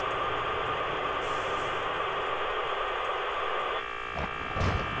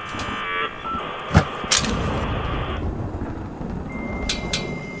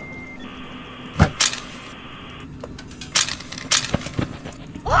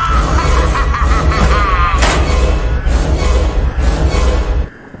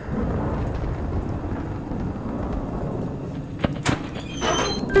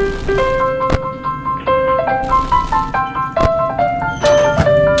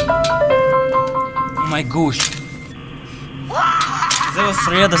 Oh my gosh. There was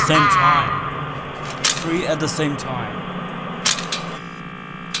 3 at the same time. 3 at the same time.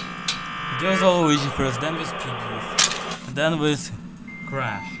 There was Waluigi first, then with Piggies, and then with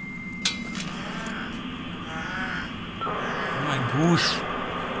Crash. Oh my gosh.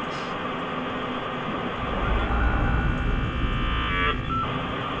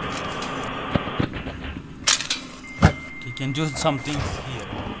 Okay, can do some things here.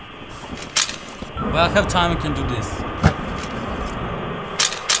 Well, I have time, I can do this.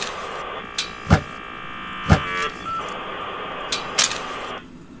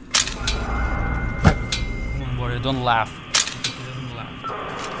 Come on, Wario, don't laugh. He doesn't laugh. Come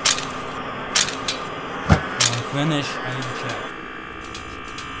on, finish, I need to check.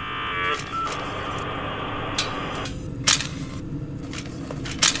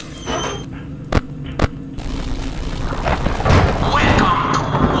 Welcome to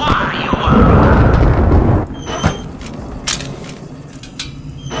Wario World.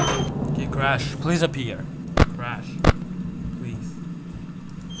 Okay, Crash, please appear. Crash, please.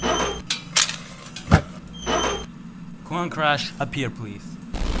 Come on, Crash, appear, please.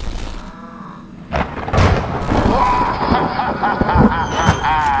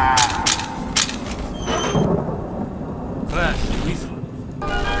 Crash, please.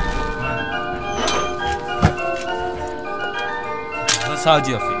 Come on. Let's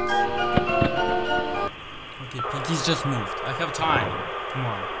audio fix. Okay, Piggy's just moved. I have time. Come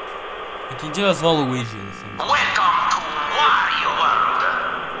on. I can do as Waluigi at the same time. Welcome to Wario World.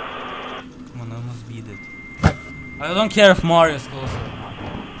 Come on, I almost beat it. I don't care if Mario's closer or not.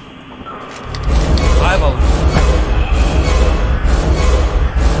 Bye, Waluigi.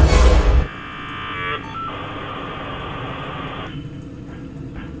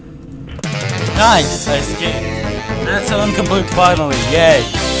 Nice, I escaped. That's an incomplete finally, yay!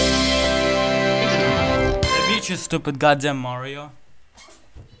 I beat you, stupid goddamn Mario.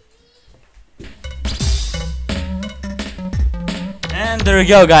 And there you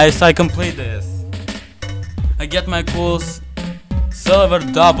go, guys, I complete this. I get my cool silver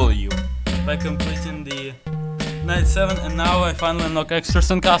W by completing the Night 7, and now I finally unlock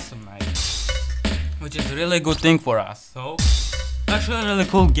extras and custom night, which is a really good thing for us. So, actually a really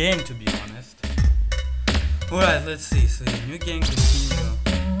cool game, to be honest. Alright, let's see. So, new game, continue.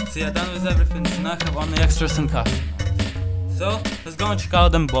 See, I'm done with everything, so now I have only extras and custom night. So, let's go and check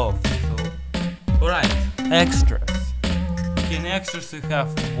out them both. So, alright, extras. Okay, in extras we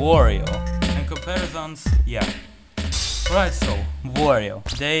have Wario, and comparisons, yeah. Alright, so, Wario,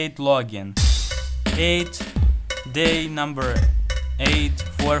 date, login, 8, day number 8,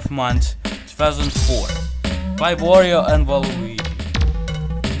 4th month, 2004, by Wario and Waluigi.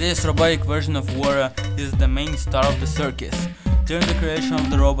 This robotic version of Wario is the main star of the circus. During the creation of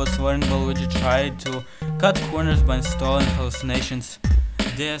the robots, Wario and Waluigi tried to cut corners by installing hallucinations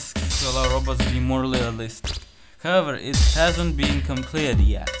discs to allow robots to be more realistic. However, it hasn't been completed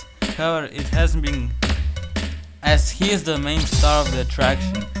yet. As he is the main star of the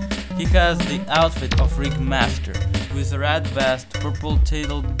attraction, he has the outfit of Rig Master, with a red vest, purple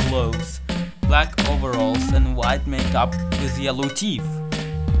tailed gloves, black overalls, and white makeup with yellow teeth.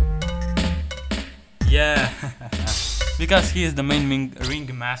 Yeah, because he is the main ring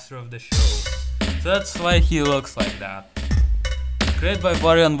master of the show. So that's why he looks like that. Created by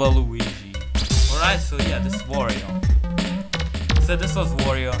Wario and Waluigi. Alright, so yeah, this is Wario. So this was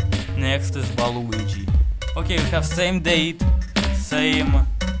Wario, next is Waluigi. Okay, we have same date, same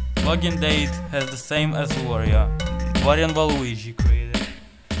login date, has the same as Wario and Waluigi created.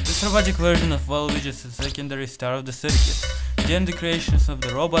 This robotic version of Waluigi is the secondary star of the circus. During the creations of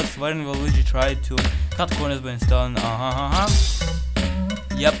the robots, Wario and Waluigi tried to cut corners by installing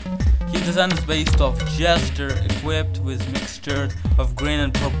Yep, he His design is based off Jester equipped with mixture of green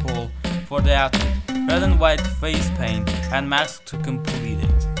and purple for the outfit, red and white face paint and mask to complete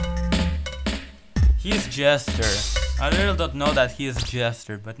it. He's Jester. I really don't know that he is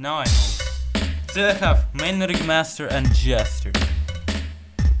Jester, but now I know. So I have main rig master and Jester.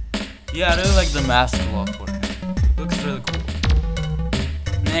 Yeah, I really like the mask a lot for him. Looks really cool.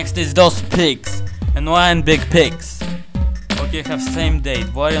 Next is those pigs, and 9 big pigs. Okay, have same date,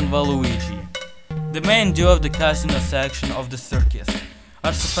 Wario and Waluigi. The main duo of the casino section of the circus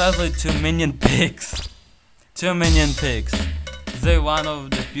are supposedly 2 minion pigs. 2 minion pigs. They one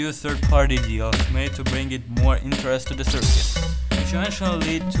of the few third-party deals made to bring it more interest to the circus, which eventually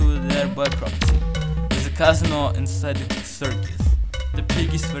lead to their bankruptcy. There's a casino inside the circus. The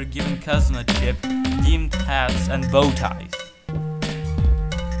piggies were given casino chip, themed hats and bow ties.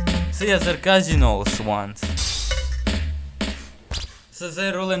 So yes, they're casinos once. So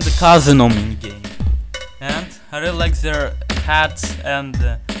they rule in the casino mini game. And I really like their hats and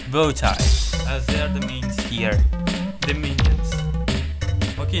bow ties, as they are the mains here. The minions.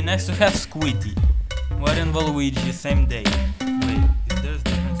 Okay, next we have Squiddy. Wario and Waluigi, same day. Wait, there's a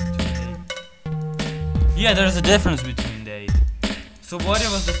difference between day? Yeah, there's a difference between day. So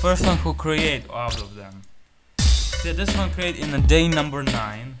Wario was the first one who created all of them. So this one created in a day number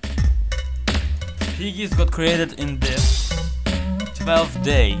 9. Piggies got created in this 12th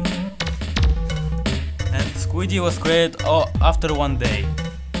day. And Squiddy was created after 1 day.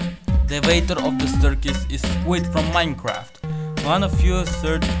 The waiter of the circus is Squid from Minecraft, one of few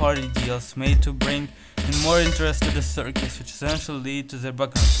third-party deals made to bring in more interest to the circus, which essentially lead to their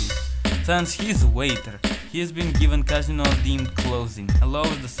bankruptcy. Since he's a waiter, he has been given casino-themed clothing, along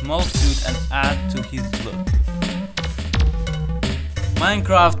with a small suit and add to his look.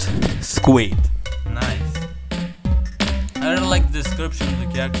 Minecraft Squid. Nice. I really like the description of the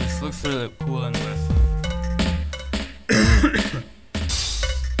characters, looks really cool and wholesome.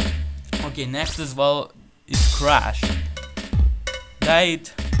 Okay, next is Crash.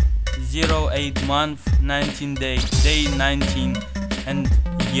 Date 08 month 19 day 19 and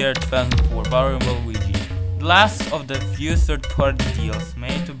year 2004. Wario and Waluigi. The last of the few third-party deals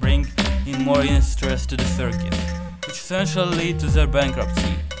made to bring in more interest to the circus, which essentially lead to their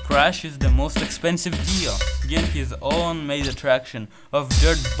bankruptcy. Crash is the most expensive deal, getting his own made attraction of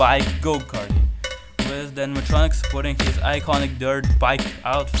dirt bike go-karting, with the animatronics supporting his iconic dirt bike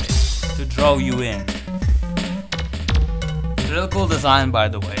outfit to draw you in. Real cool design, by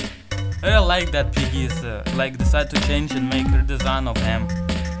the way. I really like that Piggies decide to change and make a design of him.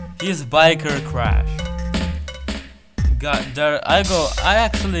 He's biker Crash. I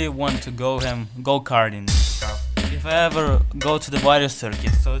actually want to go karting and stuff if I ever go to the Wario'S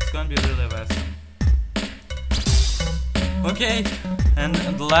Circus, so it's gonna be really awesome. Okay, and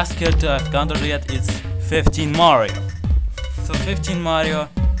the last character I've encountered yet is 15 Mario. So 15 Mario,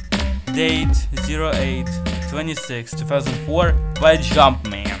 date 08/26/2004 by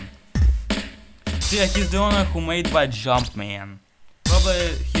Jumpman. So yeah, he's the owner who made by Jumpman.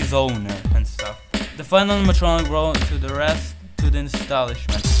 Probably his owner and stuff. The final animatronic brought to the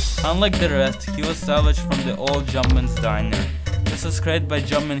establishment. Unlike the rest, he was salvaged from the old Jumpman's diner. This was created by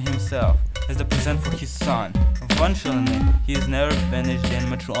Jumpman himself as a present for his son. Unfortunately, he has never finished the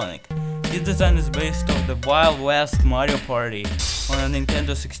animatronic. His design is based off the Wild West Mario Party on a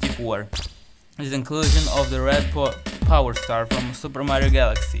Nintendo 64. His inclusion of the red power star from Super Mario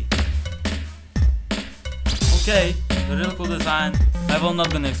Galaxy. Okay, the real cool design. I will not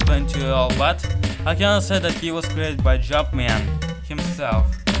gonna explain to you all, but I can say that he was created by Jumpman himself.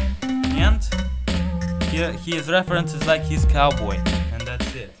 And his reference is like his cowboy, and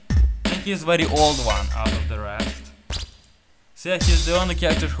that's it. And he's very old one out of the rest. So yeah, he's the only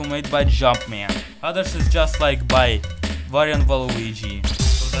character who made by Jumpman. Others is just like by Wario and Waluigi.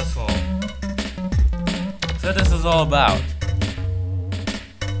 So that's all. So this is all about.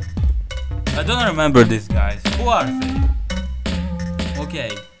 I don't remember these guys. Who are they?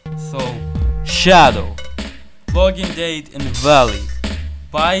 Okay, so Shadow. Login date invalid.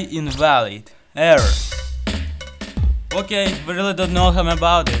 By invalid. Error. Okay, we really don't know him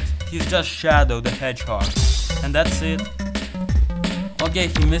about it. He's just Shadow the Hedgehog. And that's it. Okay,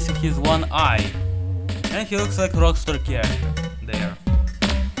 he's missing his one eye. And he looks like a Rockstar character there.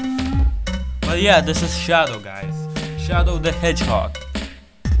 But yeah, this is Shadow, guys. Shadow the Hedgehog.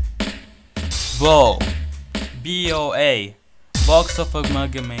 Bow. BOA. Box of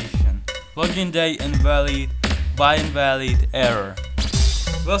amalgamation. Login day invalid. By invalid. Error.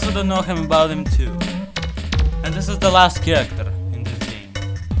 We also don't know him about him too. And this is the last character in this game.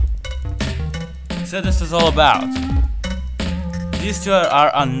 So this is all about. These two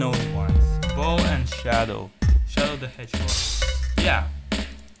are unknown ones. Bow and Shadow. Shadow the Hedgehog. Yeah,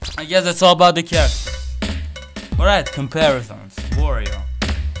 I guess that's all about the characters. Alright, comparisons. Wario.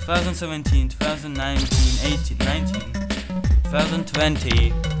 2017, 2019, 18, 19,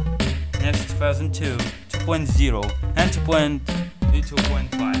 2020, next 2002, 2.0, and 2.5.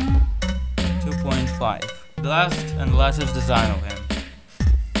 2.5. The last and latest design of him.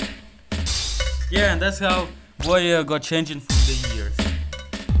 Yeah, and that's how Wario got changing through the years.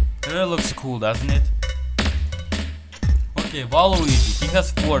 It really looks cool, doesn't it? Okay, Waluigi, he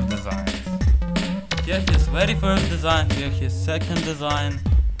has 4 designs. Here his very first design, here his second design,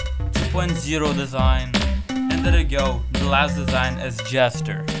 2.0 design, and there you go, the last design as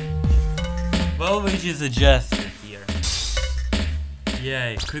Jester. Waluigi is a jester here.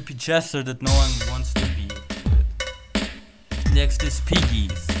 Yay, creepy jester that no one wants to be with. Next is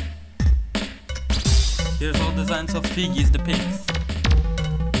Piggies. Here's all designs of Piggies the pigs.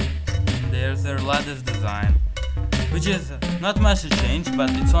 And there's their latest design, which is not much to change, but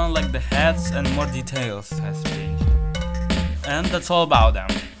it's only like the heads and more details has changed. And that's all about them.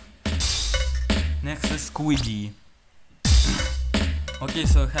 Next is Squidgy. Okay,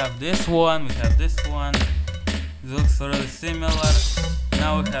 so we have this one, we have this one. It looks really similar.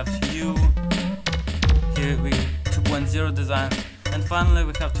 Now we have Hue. Here we 2.0 design. And finally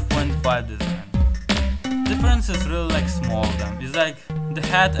we have 2.5 design. Difference is really like small of them. It's like the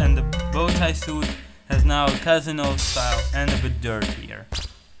hat and the bow tie suit has now casino style and a bit dirtier.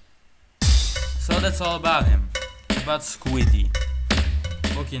 So that's all about him. About Squidgy.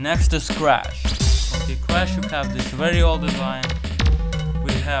 Okay, next is Crash. Okay, Crash, we have this very old design.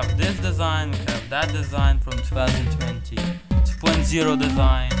 We have this design, we have that design from 2020. 2.0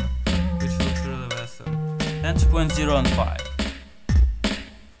 design, which looks really awesome. And 2.0 and 5.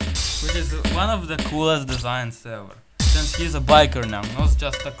 Which is one of the coolest designs ever. Since he's a biker now, not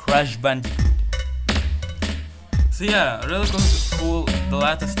just a Crash Bandicoot. So yeah, really cool, the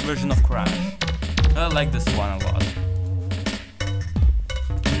latest version of Crash. I like this one a lot.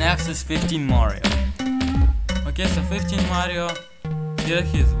 Next is 15 Mario. Okay, so 15 Mario, here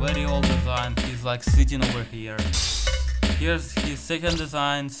his very old design, he's like sitting over here. Here's his second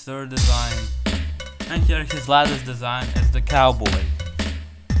design, third design, and here his latest design as the cowboy.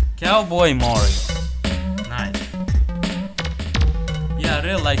 Cowboy Mario. Nice. Yeah, I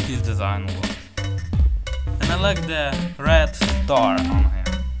really like his design a lot. And I like the red star on him.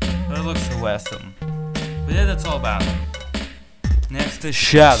 It looks so awesome. But yeah, that's all about him. Next is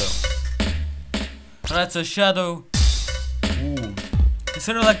Shadow. Alright, so Shadow. Ooh. It's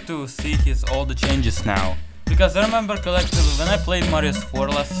really like to see his all the changes now. Because I remember collectively when I played Mario 4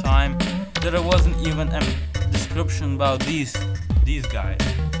 last time, there wasn't even a description about these guys.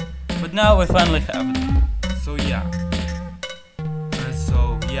 But now we finally have them. So yeah.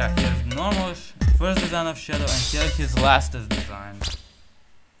 So yeah, here's the normal first design of Shadow, and here his lastest design.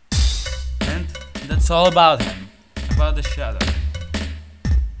 And that's all about him. About the Shadow.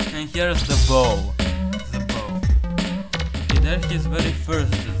 And here's the bow. Okay, there's his very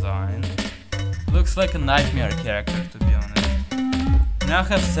first design. Looks like a nightmare character, to be honest. Now I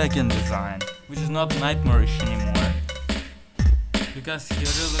have second design, which is not nightmarish anymore. Because he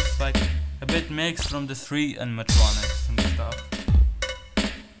really looks like a bit mixed from the 3 animatronics and stuff.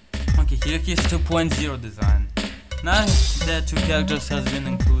 Okay, here his 2.0 design. Now the 2 characters has been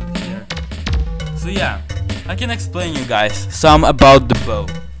included here. So yeah, I can explain you guys some about the bow.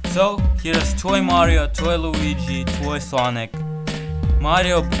 So here's Toy Mario, Toy Luigi, Toy Sonic,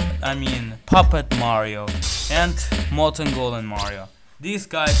 Puppet Mario, and Molten Golden Mario. These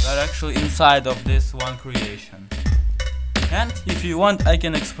guys are actually inside of this one creation. And if you want, I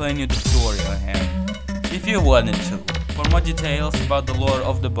can explain you the story of him, if you wanted to, for more details about the lore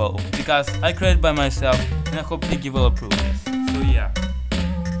of the bow, because I created by myself and I hope Piggy will approve this. So yeah.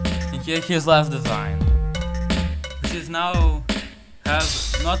 And here his last design, which is now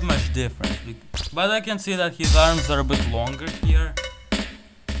has not much difference, but I can see that his arms are a bit longer here,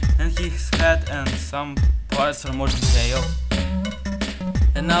 and his head and some parts are more detailed.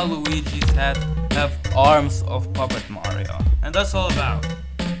 And now Luigi's head have arms of Puppet Mario, and that's all about.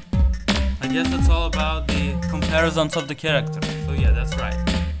 I guess that's all about the comparisons of the characters. So yeah, that's right.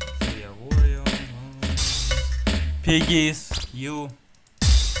 So yeah, Wario, Piggies, you,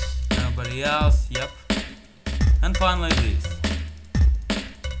 nobody else, yep. And finally these.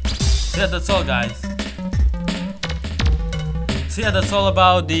 So yeah, that's all guys. So yeah, that's all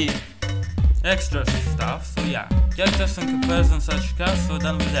about the extra stuff. So yeah, characters and comparisons such as, so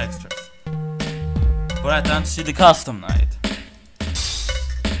done with extras. Alright, time to see the custom night.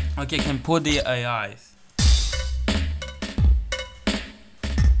 Okay, can put the AIs.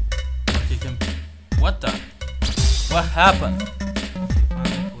 Okay, can What the? What happened?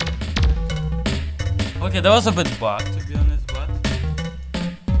 Okay, that was a bit bugged, to be honest, but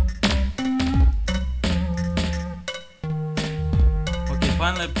okay,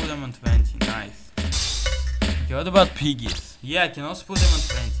 finally put them on 20. Nice. Okay, what about piggies? Yeah, I can also put them on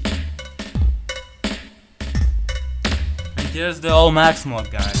 20. And here's the all max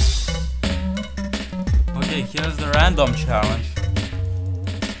mode, guys. Okay, here's the random challenge.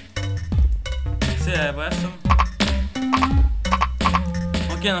 See, I have some.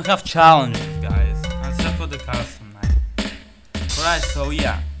 Okay, I don't have challenges, guys, except for the custom night. Alright, so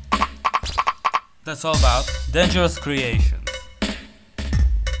yeah, that's all about dangerous creations.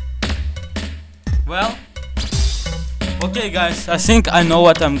 Well, okay guys, I think I know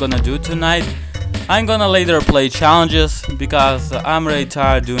what I'm gonna do tonight. I'm gonna later play challenges because I'm really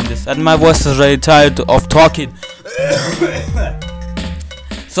tired doing this and my voice is really tired of talking.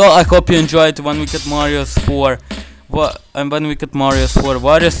 So I hope you enjoyed One Week at Mario's 4 and One Week at Mario's 4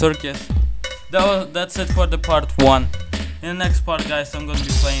 Wario'S Circus. That's it for the part 1. In the next part, guys, I'm gonna be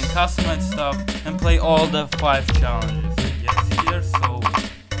playing customized stuff and play all the 5 challenges I guess here. So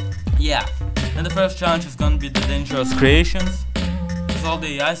yeah, and the first challenge is gonna be the dangerous creations with all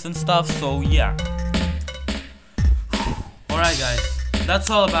the AIs and stuff. So yeah. Alright guys, that's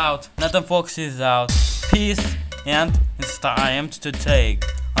all about. Nightime Foxy is out. Peace, and it's time to take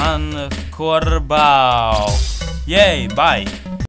on Corbao. Yay, bye.